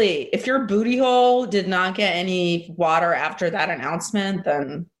 Seriously, if your booty hole did not get any water after that announcement,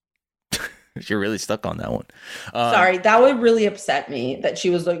 then... You're really stuck on that one. Sorry, that would really upset me that she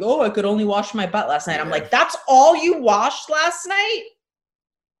was like, oh, I could only wash my butt last night. I'm like, that's all you washed last night?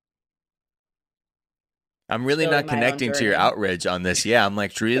 I'm really not connecting to your outrage on this. Yeah, I'm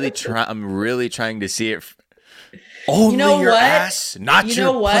like I'm really trying to see it. Only your ass, not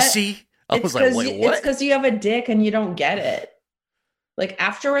your pussy. I was like, wait, what? It's because you have a dick and you don't get it. Like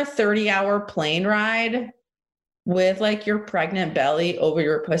after a 30-hour plane ride with like your pregnant belly over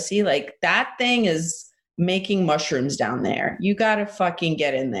your pussy, like that thing is making mushrooms down there. You got to fucking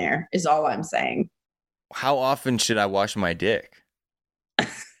get in there is all I'm saying. How often should I wash my dick?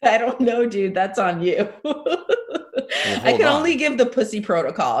 I don't know, dude. That's on you. I can only give the pussy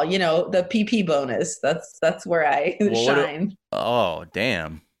protocol, the PP bonus. That's where I shine. Oh,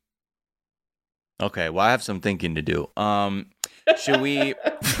 damn. Okay, well, I have some thinking to do. Should we...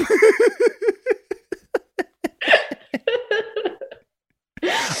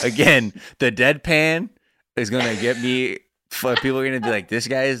 Again, the deadpan is going to get me... People are going to be like, this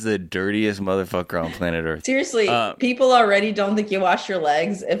guy is the dirtiest motherfucker on planet Earth. Seriously, people already don't think you wash your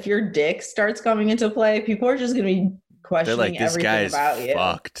legs. If your dick starts coming into play, people are just going to be questioning like, this everything guy is about you.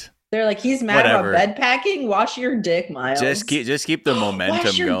 Fucked. They're like, he's mad about bed packing. Wash your dick, Miles. Just keep the momentum going.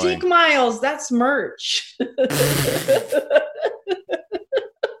 Wash your dick, Miles. That's merch.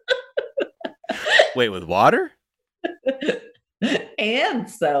 Wait, with water? And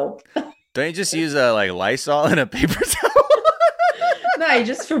soap. Don't you just use a like Lysol and a paper towel? No, you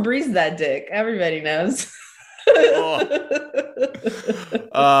just Febreze that dick. Everybody knows.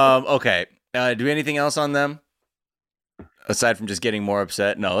 Okay. Do anything else on them? Aside from just getting more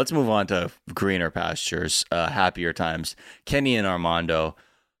upset? No, let's move on to greener pastures, happier times. Kenny and Armando.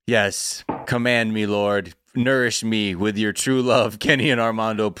 Yes, command me, Lord. Nourish me with your true love, Kenny and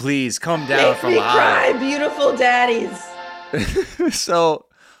Armando. Please come down from high. Cry, beautiful daddies. So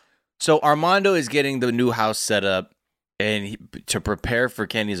Armando is getting the new house set up and to prepare for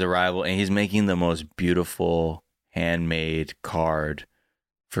Kenny's arrival, and he's making the most beautiful handmade card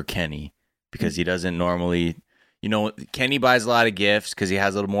for Kenny because he doesn't normally, Kenny buys a lot of gifts because he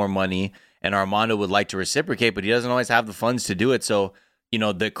has a little more money, and Armando would like to reciprocate, but he doesn't always have the funds to do it. So,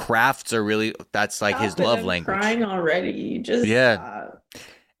 the crafts are really, that's like his love I'm language. Crying already. Just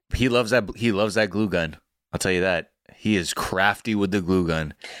He loves that. He loves that glue gun. I'll tell you that. He is crafty with the glue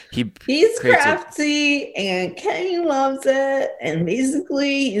gun. He's crafty and Kenny loves it. And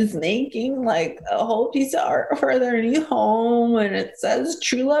basically he's making like a whole piece of art for their new home. And it says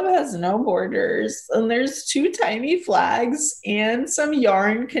true love has no borders. And there's 2 tiny flags and some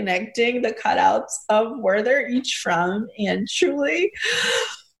yarn connecting the cutouts of where they're each from. And truly,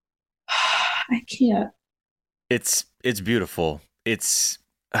 I can't. It's beautiful. It's,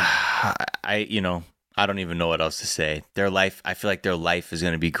 I don't even know what else to say. Their life, I feel like their life is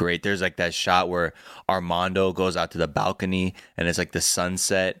going to be great. There's like that shot where Armando goes out to the balcony and it's like the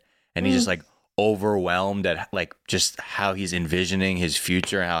sunset and he's just like overwhelmed at like just how he's envisioning his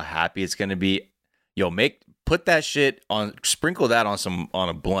future and how happy it's going to be. Put that shit on, sprinkle that on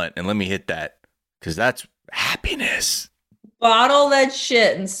a blunt and let me hit that because that's happiness. Bottle that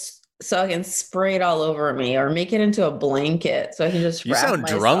shit and so I can spray it all over me or make it into a blanket so I can just You sound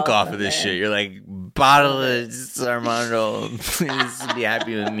drunk off of this shit. You're like, bottle it, Armando. Please be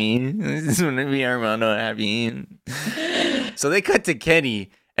happy with me. I just want to be Armando happy. So they cut to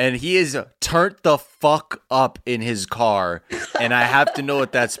Kenny, and he is turned the fuck up in his car. And I have to know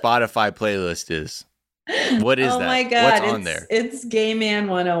what that Spotify playlist is. What is that? Oh my God. What's on there? It's Gay Man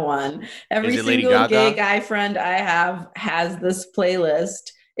 101. Every single gay guy friend I have has this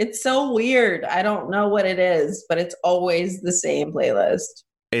playlist. It's so weird. I don't know what it is, but it's always the same playlist.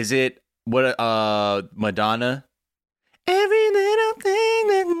 Is it what Madonna? Every little thing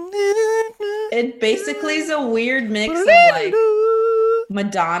that it basically is a weird mix of like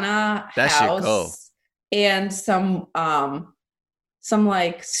Madonna house and some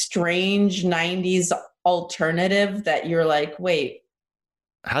like strange 90s alternative that you're like, wait,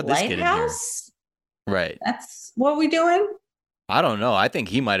 how'd this get in here? Right. That's what we doing? I don't know. I think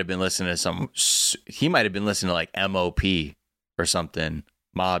he might have been listening to like MOP or something,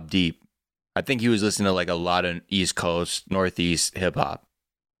 Mobb Deep. I think he was listening to like a lot of East Coast, Northeast hip hop.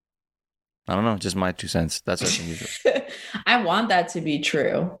 I don't know, just my 2 cents. That's what I think. I want that to be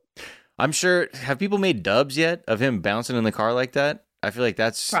true. I'm sure. Have people made dubs yet of him bouncing in the car like that? I feel like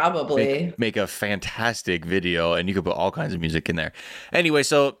that's probably make a fantastic video, and you could put all kinds of music in there. Anyway,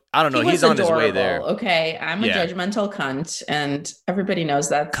 so I don't know. He's on his way there. Okay, I'm a judgmental cunt, and everybody knows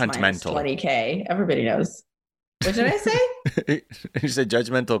that's minus 20K. Everybody knows. What did I say? You said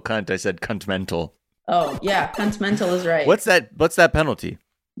judgmental cunt. I said cuntmental. Oh yeah, cuntmental is right. What's that penalty?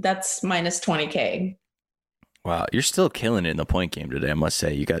 That's minus 20K. Wow, you're still killing it in the point game today. I must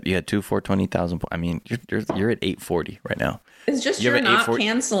say, you had 2 for 20,000. I mean, you're at 840 right now. It's just you're not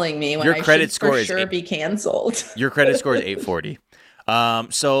canceling me when your I credit should score for sure be canceled. Your credit score is 840.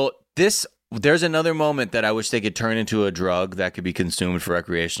 So there's another moment that I wish they could turn into a drug that could be consumed for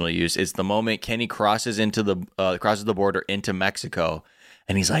recreational use. It's the moment Kenny crosses the border into Mexico,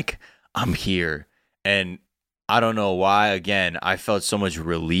 and he's like, "I'm here," and I don't know why. Again, I felt so much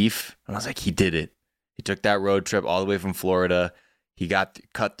relief, and I was like, "He did it." He took that road trip all the way from Florida. He got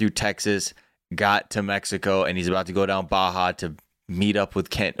cut through Texas, got to Mexico, and he's about to go down Baja to meet up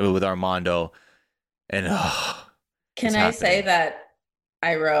with Armando. And can I say that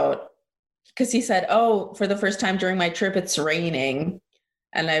I wrote, because he said, "Oh, for the first time during my trip, it's raining,"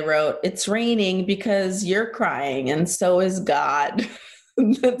 and I wrote, "It's raining because you're crying, and so is God."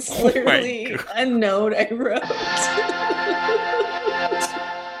 That's literally a note I wrote.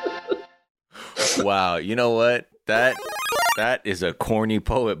 Wow, you know what? That is a corny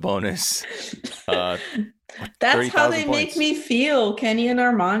poet bonus. That's how they make me feel. Kenny and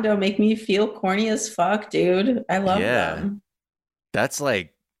Armando make me feel corny as fuck, dude. I love them. That's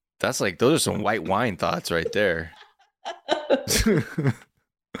like those are some white wine thoughts right there.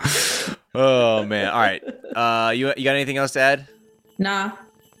 Oh man. All right. You got anything else to add? Nah.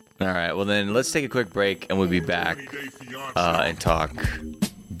 All right. Well, then let's take a quick break, and we'll be back and talk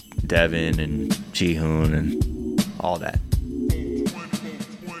Devin and Ji-hoon and all that.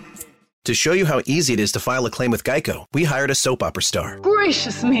 To show you how easy it is to file a claim with Geico, we hired a soap opera star.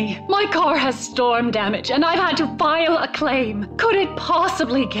 Gracious me, my car has storm damage and I've had to file a claim. Could it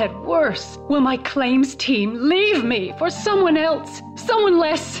possibly get worse? Will my claims team leave me for someone else? Someone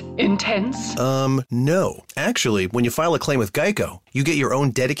less intense? No. Actually, when you file a claim with Geico, you get your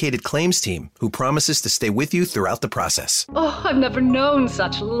own dedicated claims team who promises to stay with you throughout the process. Oh, I've never known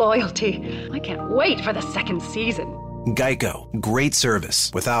such loyalty. I can't wait for the second season. Geico. Great service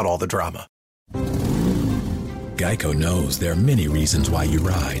without all the drama. Geico knows there are many reasons why you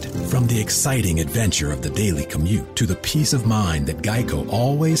ride. From the exciting adventure of the daily commute to the peace of mind that Geico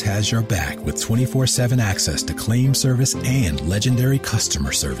always has your back with 24/7 access to claim service and legendary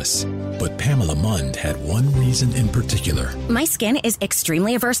customer service. But Pamela Mund had one reason in particular. My skin is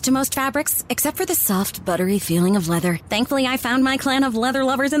extremely averse to most fabrics, except for the soft, buttery feeling of leather. Thankfully, I found my clan of leather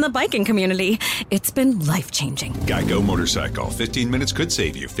lovers in the biking community. It's been life-changing. Geico Motorcycle. 15 minutes could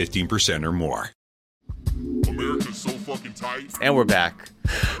save you 15% or more. America's so fucking tight. And we're back.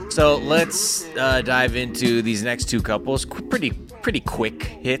 So let's dive into these next two couples. Pretty quick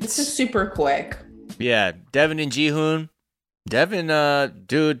hits. This is super quick. Yeah, Devin and Ji-hoon. Devin,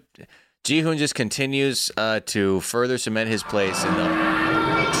 dude, Ji-hoon just continues to further cement his place in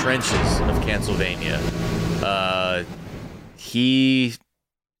the trenches of Pennsylvania. He's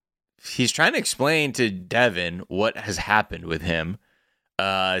trying to explain to Devin what has happened with him.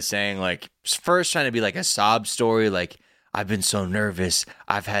 Saying like, first trying to be like a sob story, like, I've been so nervous,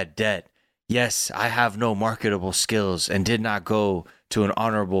 I've had debt. Yes, I have no marketable skills and did not go to an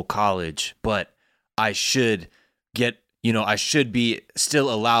honorable college, but I should I should be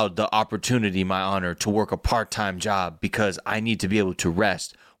still allowed the opportunity, my honor, to work a part-time job because I need to be able to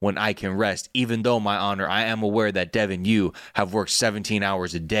rest when I can rest. Even though, my honor, I am aware that Devin, you have worked 17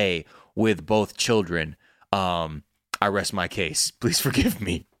 hours a day with both children. I rest my case. Please forgive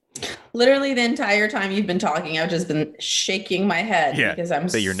me. Literally the entire time you've been talking, I've just been shaking my head because I'm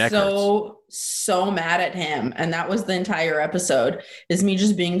so mad at him. And that was the entire episode, is me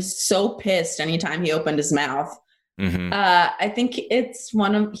just being so pissed anytime he opened his mouth. Mm-hmm. I think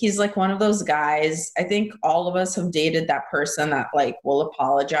he's like one of those guys. I think all of us have dated that person that like will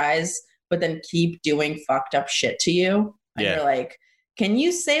apologize, but then keep doing fucked up shit to you. And you're like, can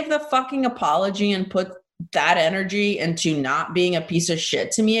you save the fucking apology and put that energy into not being a piece of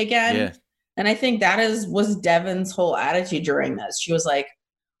shit to me again? Yeah. And I think that was Devin's whole attitude during this. She was like,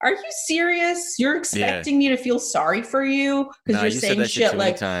 are you serious? You're expecting me to feel sorry for you? Because you're saying shit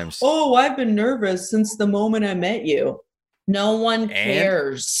like, oh, I've been nervous since the moment I met you. No one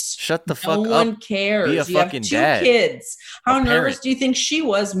cares. Shut the fuck up. No one cares. Be a you fucking have two dad. kids. How A nervous parent. do you think she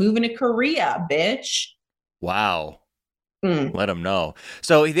was moving to Korea, bitch? Wow. Let him know.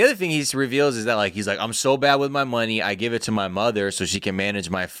 So the other thing he reveals is that he's like, I'm so bad with my money. I give it to my mother so she can manage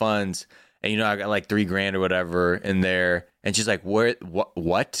my funds. And I got like $3,000 or whatever in there. And she's like,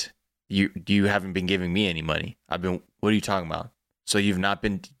 what? You haven't been giving me any money. What are you talking about? So you've not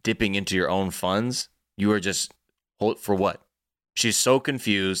been dipping into your own funds? You are just, for what? She's so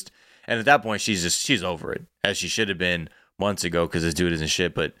confused. And at that point, she's over it, as she should have been months ago, because this dude isn't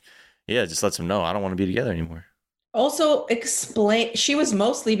shit. But yeah, just lets him know, I don't want to be together anymore. Also she was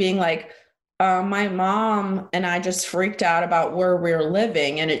mostly being like, my mom and I just freaked out about where we're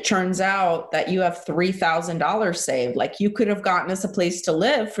living. And it turns out that you have $3,000 saved. Like, you could have gotten us a place to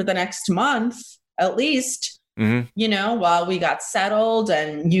live for the next month, at least, while we got settled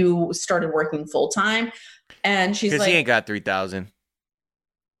and you started working full time. And she's like, because he ain't got 3,000.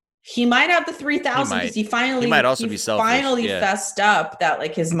 He might have the 3,000 because he might also be selfish. Finally fessed up that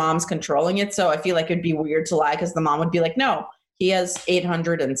like his mom's controlling it. So I feel like it'd be weird to lie because the mom would be like, no, he has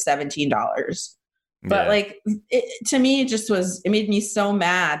 $817. But to me, it made me so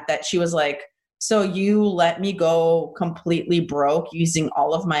mad that she was like, so you let me go completely broke using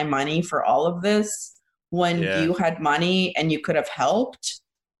all of my money for all of this when you had money and you could have helped.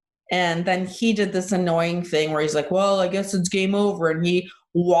 And then he did this annoying thing where he's like, well, I guess it's game over. And he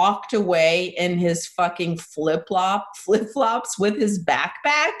walked away in his fucking flip-flops with his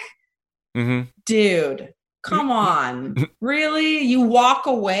backpack. Mm-hmm. Dude, come on. Really? You walk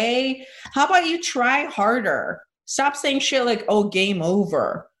away? How about you try harder? Stop saying shit like, oh, game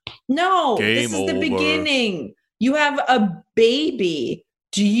over. No, this is the beginning. You have a baby.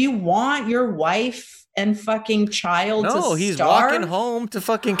 Do you want your wife and fucking child to starve? No, he's walking home to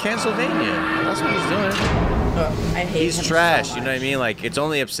fucking Pennsylvania. That's what he's doing. I hate he's him trash. so You know what I mean? Like, it's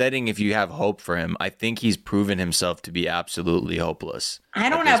only upsetting if you have hope for him. I think he's proven himself to be absolutely hopeless. I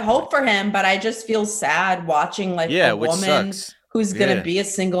don't have hope for him, but I just feel sad watching like a which woman sucks. who's going to be a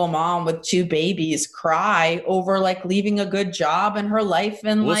single mom with 2 babies cry over like leaving a good job in her life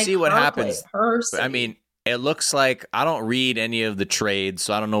and We'll like see what happens. Her I mean, it looks like I don't read any of the trades,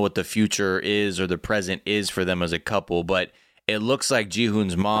 so I don't know what the future is or the present is for them as a couple, but it looks like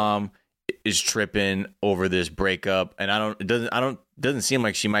Ji-hoon's mom is tripping over this breakup, and it doesn't seem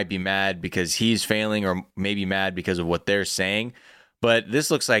like she might be mad because he's failing, or maybe mad because of what they're saying. But this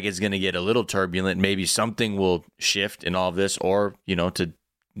looks like it's going to get a little turbulent. Maybe something will shift in all of this, or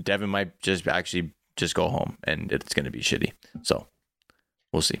Devin might just go home and it's going to be shitty. So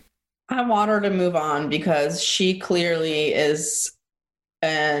we'll see. I want her to move on because she clearly is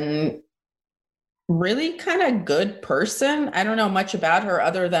an really kind of good person. I don't know much about her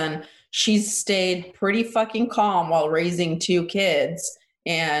other than she's stayed pretty fucking calm while raising 2 kids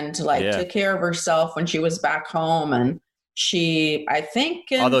and took care of herself when she was back home. And she, I think,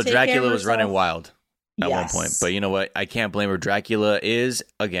 although Dracula was running wild at one point, but you know what? I can't blame her. Dracula is,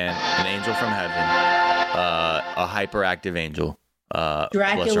 again, an angel from heaven, a hyperactive angel.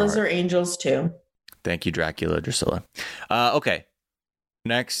 Draculas are angels too. Thank you, Dracula, Drusilla. Okay,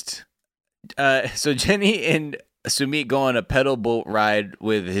 next. So Jenny and Sumit go on a pedal boat ride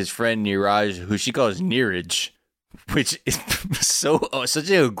with his friend Niraj, who she calls Neeraj, which is such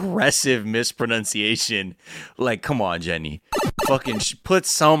an aggressive mispronunciation. Like, come on, Jenny, fucking put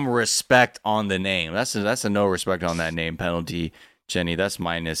some respect on the name. That's a no respect on that name penalty, Jenny. That's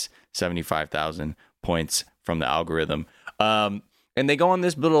minus 75,000 points from the algorithm. And they go on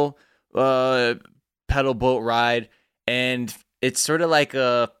this little pedal boat ride, and it's sort of like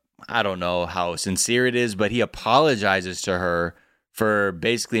I don't know how sincere it is, but he apologizes to her for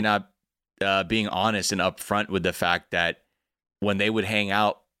basically not being honest and upfront with the fact that when they would hang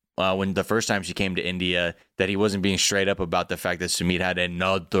out, when the first time she came to India, that he wasn't being straight up about the fact that Sumit had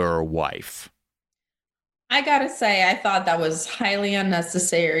another wife. I gotta say, I thought that was highly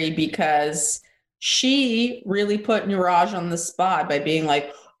unnecessary because she really put Niraj on the spot by being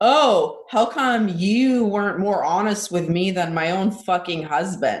like, oh, how come you weren't more honest with me than my own fucking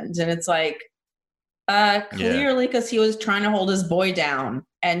husband? And it's like, clearly because he was trying to hold his boy down,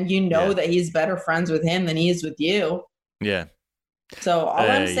 and that he's better friends with him than he is with you. Yeah. So all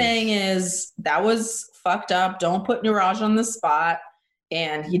I'm saying is that was fucked up. Don't put Niraj on the spot,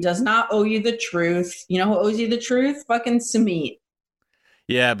 and he does not owe you the truth. You know who owes you the truth? Fucking Sumit.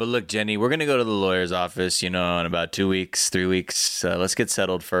 Yeah, but look, Jenny, we're going to go to the lawyer's office, in about 2 weeks, 3 weeks. Let's get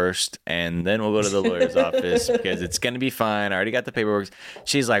settled first, and then we'll go to the lawyer's office because it's going to be fine. I already got the paperwork.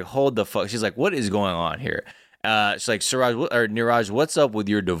 She's like, hold the fuck. She's like, what is going on here? She's like, Niraj, what's up with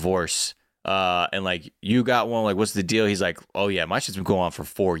your divorce? And like, you got one, like, what's the deal? He's like, oh yeah, my shit's been going on for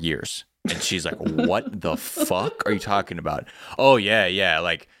 4 years. And she's like, what the fuck are you talking about? Oh yeah.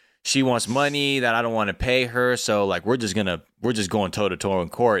 Like, she wants money that I don't want to pay her, so like we're just going toe to toe in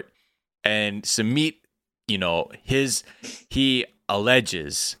court. And Sumit, he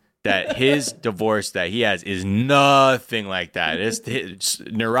alleges that his divorce that he has is nothing like that.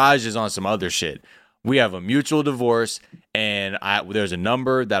 Niraj is on some other shit. We have a mutual divorce, and there's a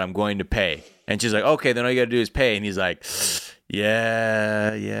number that I'm going to pay. And she's like, okay, then all you got to do is pay. And he's like,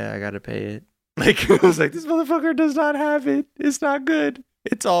 yeah, I got to pay it. Like, I was like, this motherfucker does not have it. It's not good.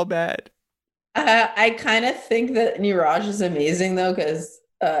 It's all bad. I kind of think that Niraj is amazing though, because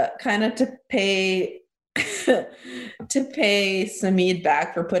kind of to pay Sumit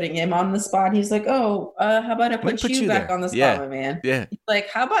back for putting him on the spot. He's like, oh, how about I put you back on the spot, my man? Yeah. He's like,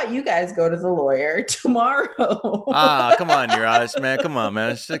 how about you guys go to the lawyer tomorrow? Come on, Niraj, man. Come on,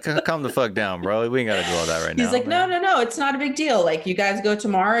 man. Just calm the fuck down, bro. We ain't got to do all that right now. He's like, no, it's not a big deal. Like, you guys go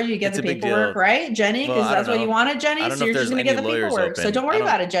tomorrow, you get the paperwork, right, Jenny? Because that's what you wanted, Jenny. So you're just going to get the paperwork. So don't worry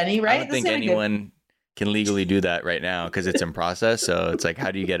about it, Jenny, right? I don't think anyone can legally do that right now because it's in process. So it's like,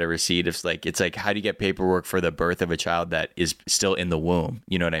 how do you get a receipt? It's like, how do you get paperwork for the birth of a child that is still in the womb?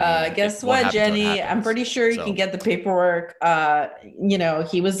 You know what I mean? Guess what, Jenny? I'm pretty sure you can get the paperwork.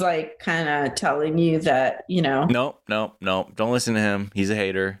 He was like kind of telling you that, No. Don't listen to him. He's a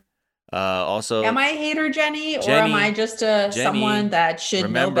hater. Also, am I a hater, Jenny? Or am I just someone that should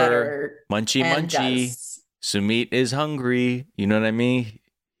know better? Munchie. Sumit is hungry. You know what I mean?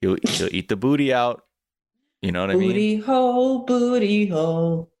 He'll eat the booty out. You know what I mean? Booty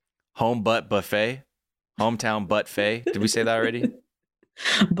hole. Home butt buffet. Hometown butt fay. Did we say that already?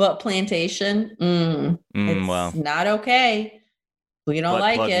 Butt plantation. It's not okay. We don't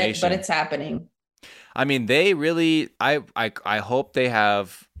like it, nation. But it's happening. I mean, they really. I hope they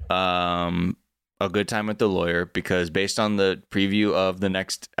have. I A Good Time with the Lawyer, because based on the preview of the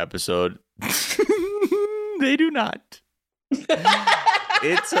next episode, they do not.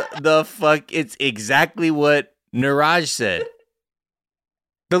 It's exactly what Niraj said.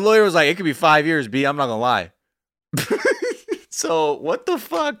 The lawyer was like, it could be 5 years, B. I'm not gonna lie. So what the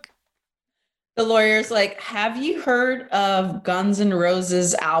fuck? The lawyer's like, have you heard of Guns N'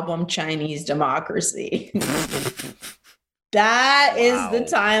 Roses album Chinese Democracy? That is the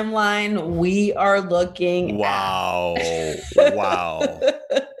timeline we are looking Wow. at.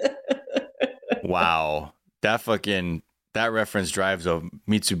 Wow. That reference drives a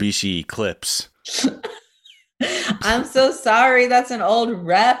Mitsubishi Eclipse. I'm so sorry. That's an old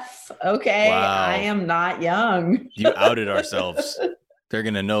ref. Okay. Wow. I am not young. You outed ourselves. They're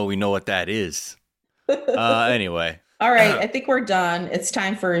going to know we know what that is. Anyway. All right. I think we're done. It's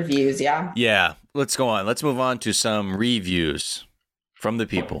time for reviews. Yeah. Yeah. Let's go on. Let's move on to some reviews from the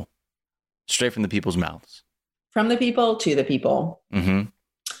people. Straight from the people's mouths. From the people to the people. Mm-hmm.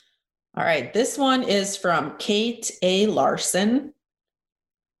 All right. This one is from Kate A. Larson.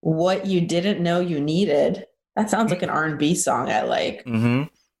 What You Didn't Know You Needed. That sounds like an R&B song I like. Mm-hmm.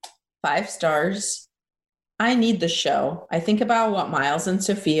 5 stars. I need the show. I think about what Miles and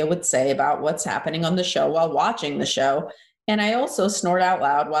Sophia would say about what's happening on the show while watching the show. And I also snort out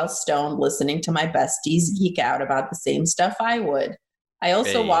loud while stoned listening to my besties geek out about the same stuff I would. I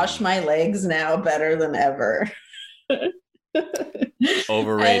also wash my legs now better than ever.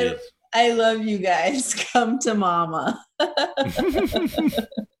 Overrated. I love you guys. Come to mama.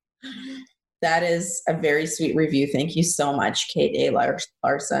 That is a very sweet review. Thank you so much, Kate A.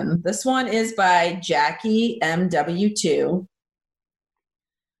 Larson. This one is by Jackie MW2.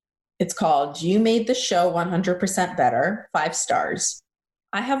 It's called You Made the Show 100% Better, 5 stars.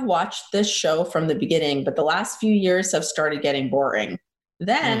 I have watched this show from the beginning, but the last few years have started getting boring.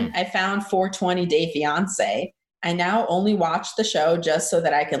 Then I found 420 Day Fiancé. I now only watch the show just so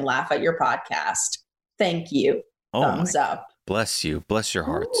that I can laugh at your podcast. Thank you. Thumbs up. Bless you. Bless your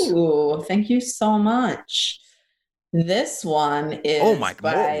hearts. Ooh, thank you so much. This one is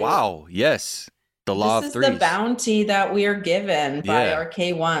wow. Yes. The Law of Threes. This is the bounty that we are given by our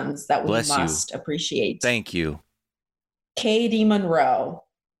K1s that we must appreciate. Thank you. Katie Monroe,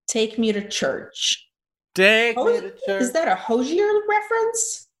 Take Me to Church. Take me to church. Is that a Hosier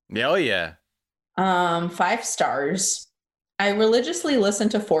reference? Oh, yeah. 5 stars. I religiously listen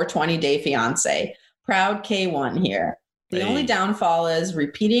to 420 Day Fiancé. Proud K1 here. The only downfall is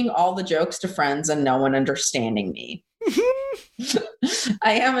repeating all the jokes to friends and no one understanding me.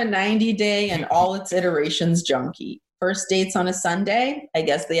 I am a 90-day and all its iterations junkie. First dates on a Sunday. I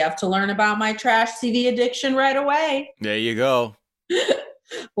guess they have to learn about my trash TV addiction right away. There you go.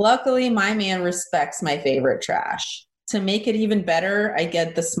 Luckily, my man respects my favorite trash. To make it even better, I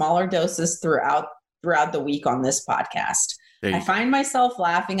get the smaller doses throughout the week on this podcast. I find myself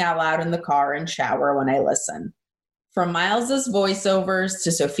laughing out loud in the car and shower when I listen. From Miles's voiceovers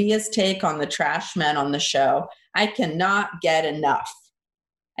to Sophia's take on the trash men on the show, I cannot get enough.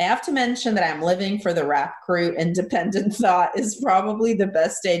 I have to mention that I'm living for the rap crew. Independent thought is probably the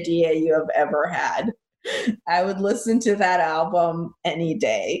best idea you have ever had. I would listen to that album any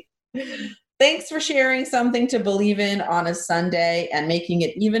day. Thanks for sharing something to believe in on a Sunday and making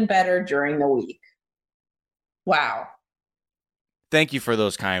it even better during the week. Wow. Thank you for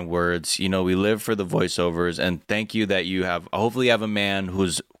those kind words. You know, we live for the voiceovers, and thank you that you have, hopefully you have a man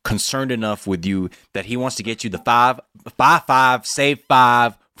who's concerned enough with you that he wants to get you the 5 save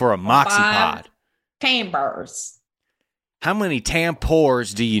 5 for a Moxie pod. Tampers. How many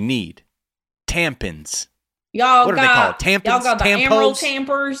tampors do you need? Tampons. Y'all what are they called? Tampons? Y'all got the Emerald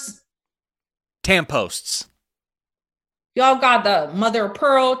Tampers? Tamposts. Y'all got the Mother of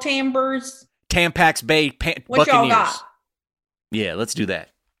Pearl Tampers? Tampax Bay what Buccaneers. Y'all got? Yeah, let's do that.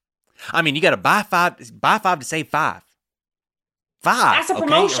 I mean, you got to buy 5 to save 5. 5. That's a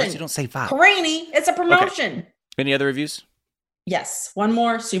promotion. Okay? You don't say 5. Karini, it's a promotion. Okay. Any other reviews? Yes. One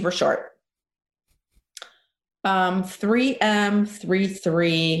more, super short.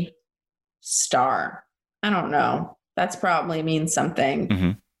 3M33 star. I don't know. That's probably means something.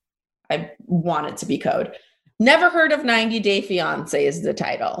 Mm-hmm. I want it to be code. Never heard of 90 Day Fiancé is the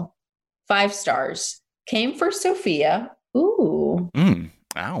title. 5 stars. Came for Sophia. Ooh.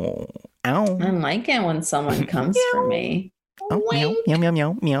 Ow. Ow. I like it when someone comes for me. Oh, meow, meow, meow,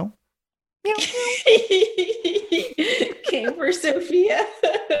 meow, meow. Came for Sophia.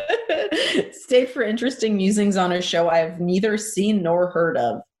 Stayed for interesting musings on a show I have neither seen nor heard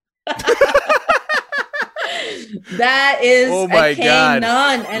of. That is oh my a God.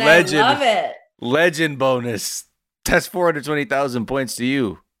 K-nun, and Legend. I love it. Legend bonus. That's 420,000 points to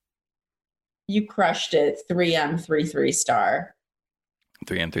you. You crushed it. 3M 3 star.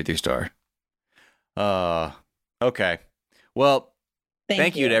 3M 3 star. Okay. Well,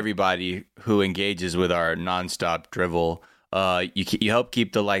 thank you to everybody who engages with our nonstop drivel. You help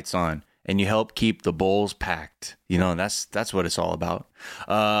keep the lights on, and you help keep the bowls packed. You know, and that's what it's all about.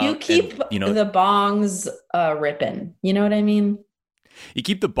 You keep the bongs ripping. You know what I mean? You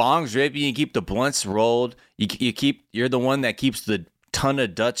keep the bongs ripping. You keep the blunts rolled. You're the one that keeps the ton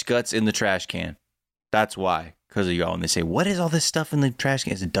of Dutch guts in the trash can. That's why. Because of y'all. And they say, what is all this stuff in the trash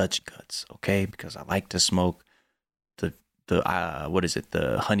can? It's Dutch guts. Okay. Because I like to smoke what is it?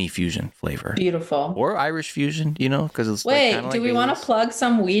 The honey fusion flavor. Beautiful. Or Irish fusion, you know, because it's Wait, like, do we want to plug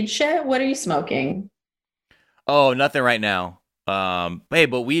some weed shit? What are you smoking? Oh, nothing right now. Hey,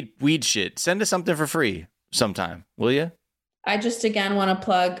 but weed shit. Send us something for free sometime, will you? I just again want to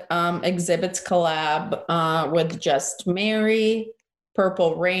plug Exhibit's collab with Just Mary.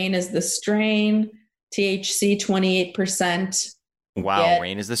 Purple Rain is the strain. THC 28%. Wow,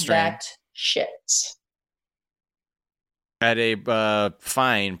 Rain is the strain. That shit. At a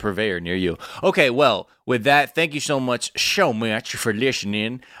fine purveyor near you. Okay, well, with that, thank you so much for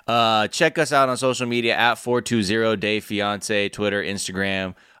listening. Check us out on social media at 420DayFiance, Twitter,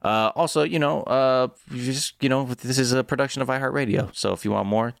 Instagram. Also, this is a production of iHeartRadio. So if you want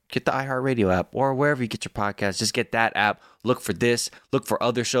more, get the iHeartRadio app or wherever you get your podcasts. Just get that app. Look for this. Look for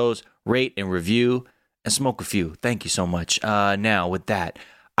other shows. Rate and review and smoke a few. Thank you so much. Now, with that,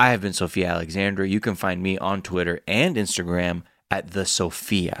 I have been Sophia Alexandra. You can find me on Twitter and Instagram at the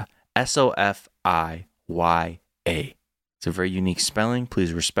Sophia, SOFIYA. It's a very unique spelling.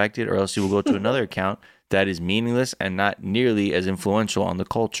 Please respect it, or else you will go to another account that is meaningless and not nearly as influential on the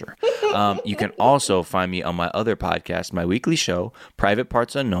culture. You can also find me on my other podcast, my weekly show, Private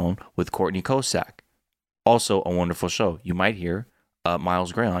Parts Unknown, with Courtney Kosak. Also a wonderful show. You might hear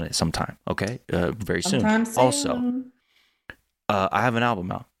Miles Gray on it sometime, okay? Very soon. Also, I have an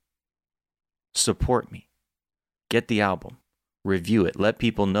album out. Support me. Get the album. Review it. Let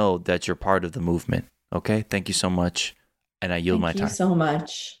people know that you're part of the movement, okay? Thank you so much, and I yield my time. Thank you so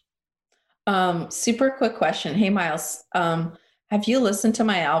much. Super quick question. Hey, Miles, have you listened to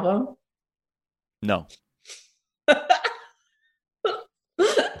my album? No. I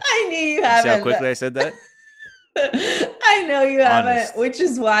knew you haven't. See how quickly I said that? I know you haven't, which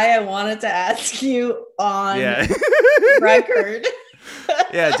is why I wanted to ask you on record.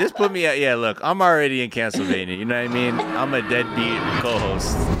 Yeah, just put me at, look, I'm already in Pennsylvania. You know what I mean? I'm a deadbeat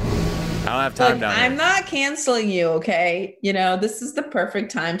co-host. I don't have time down I'm not canceling you, okay? You know, this is the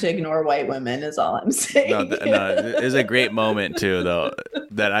perfect time to ignore white women is all I'm saying. No, it's a great moment, too, though,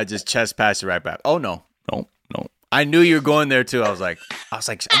 that I just chest passed it right back. Oh, no. I knew you were going there, too. I was like, I'm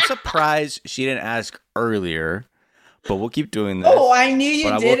surprised she didn't ask earlier, but we'll keep doing this. Oh, I knew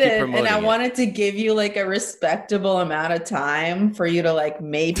you did it, and I wanted to give you like a respectable amount of time for you to like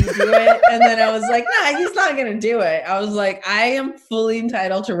maybe do it. And then I was like, nah, he's not going to do it. I was like, I am fully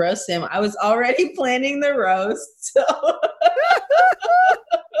entitled to roast him. I was already planning the roast. So.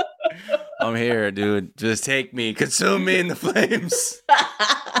 I'm here, dude. Just take me. Consume me in the flames.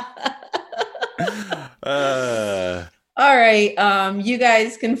 All right. You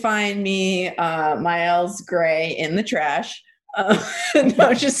guys can find me, Miles Gray, in the trash.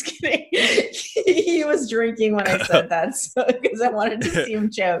 No, just kidding. He was drinking when I said that, so because I wanted to see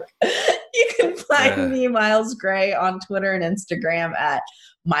him choke. You can find me, Miles Gray, on Twitter and Instagram at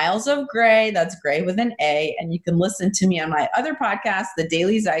Miles of Gray. That's Gray with an A. And you can listen to me on my other podcast, The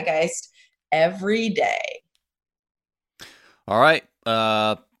Daily Zeitgeist, every day. All right.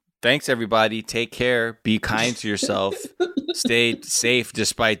 Thanks, everybody. Take care. Be kind to yourself. Stay safe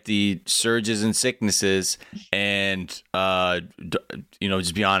despite the surges and sicknesses. And,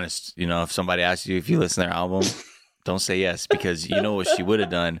 just be honest. You know, if somebody asks you if you listen to their album, don't say yes, because you know what she would have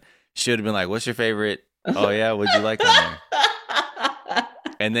done. She would have been like, what's your favorite? Oh, yeah. What'd you like on there?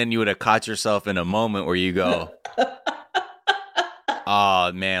 And then you would have caught yourself in a moment where you go,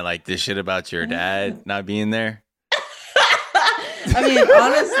 oh, man, like this shit about your dad not being there. I mean,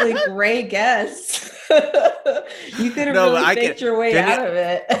 honestly, great guess. You could have really faked your way out of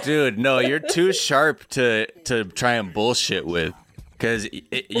it. Dude, no, you're too sharp to try and bullshit with. Because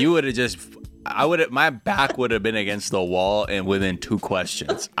you would have my back would have been against the wall, and within 2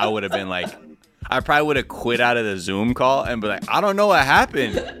 questions, I would have been like, I probably would have quit out of the Zoom call and be like, I don't know what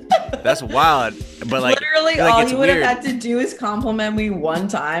happened. That's wild. But like, literally all you would have had to do is compliment me one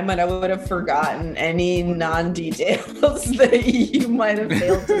time, and I would have forgotten any non-details that you might have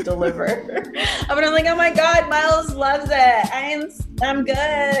failed to deliver. I would have been like, oh my God, Miles loves it. I'm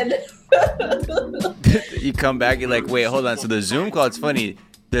good. You come back, you're like, wait, hold on. So the Zoom call, it's funny.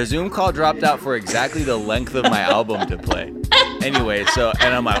 The Zoom call dropped out for exactly the length of my album to play. Anyway,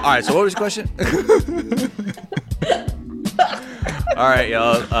 and I'm like, all right, so what was your question? All right,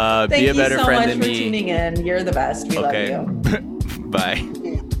 y'all. Be a better friend than me. Thank you so much for tuning in. You're the best. We love you. Bye.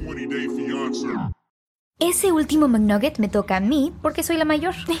 Ese último McNugget me toca a mí porque soy la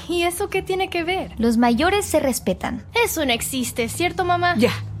mayor. ¿Y eso qué tiene que ver? Los mayores se respetan. Eso no existe, ¿cierto, mamá?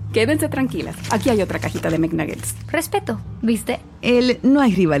 Ya, quédense tranquilas. Aquí hay otra cajita de McNuggets. Respeto, ¿viste? No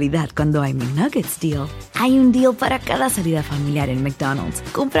hay rivalidad cuando hay McNuggets deal. Hay un deal para cada salida familiar en McDonald's.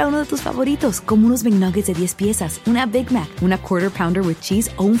 Compra uno de tus favoritos, como unos McNuggets de 10 piezas, una Big Mac, una Quarter Pounder with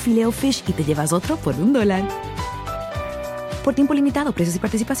Cheese o un Filet-O-Fish y te llevas otro por $1. Por tiempo limitado, precios y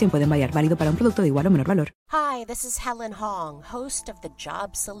participación pueden variar. Válido para un producto de igual o menor valor. Hi, this is Helen Hong, host of the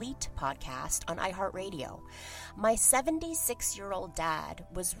Jobsolete podcast on iHeartRadio. My 76-year-old dad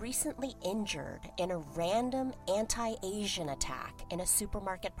was recently injured in a random anti-Asian attack in a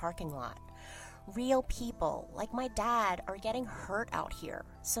supermarket parking lot. Real people, like my dad, are getting hurt out here,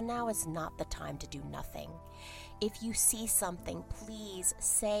 so now is not the time to do nothing. If you see something, please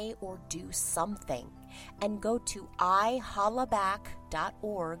say or do something, and go to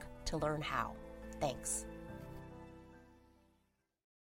ihollaback.org to learn how. Thanks.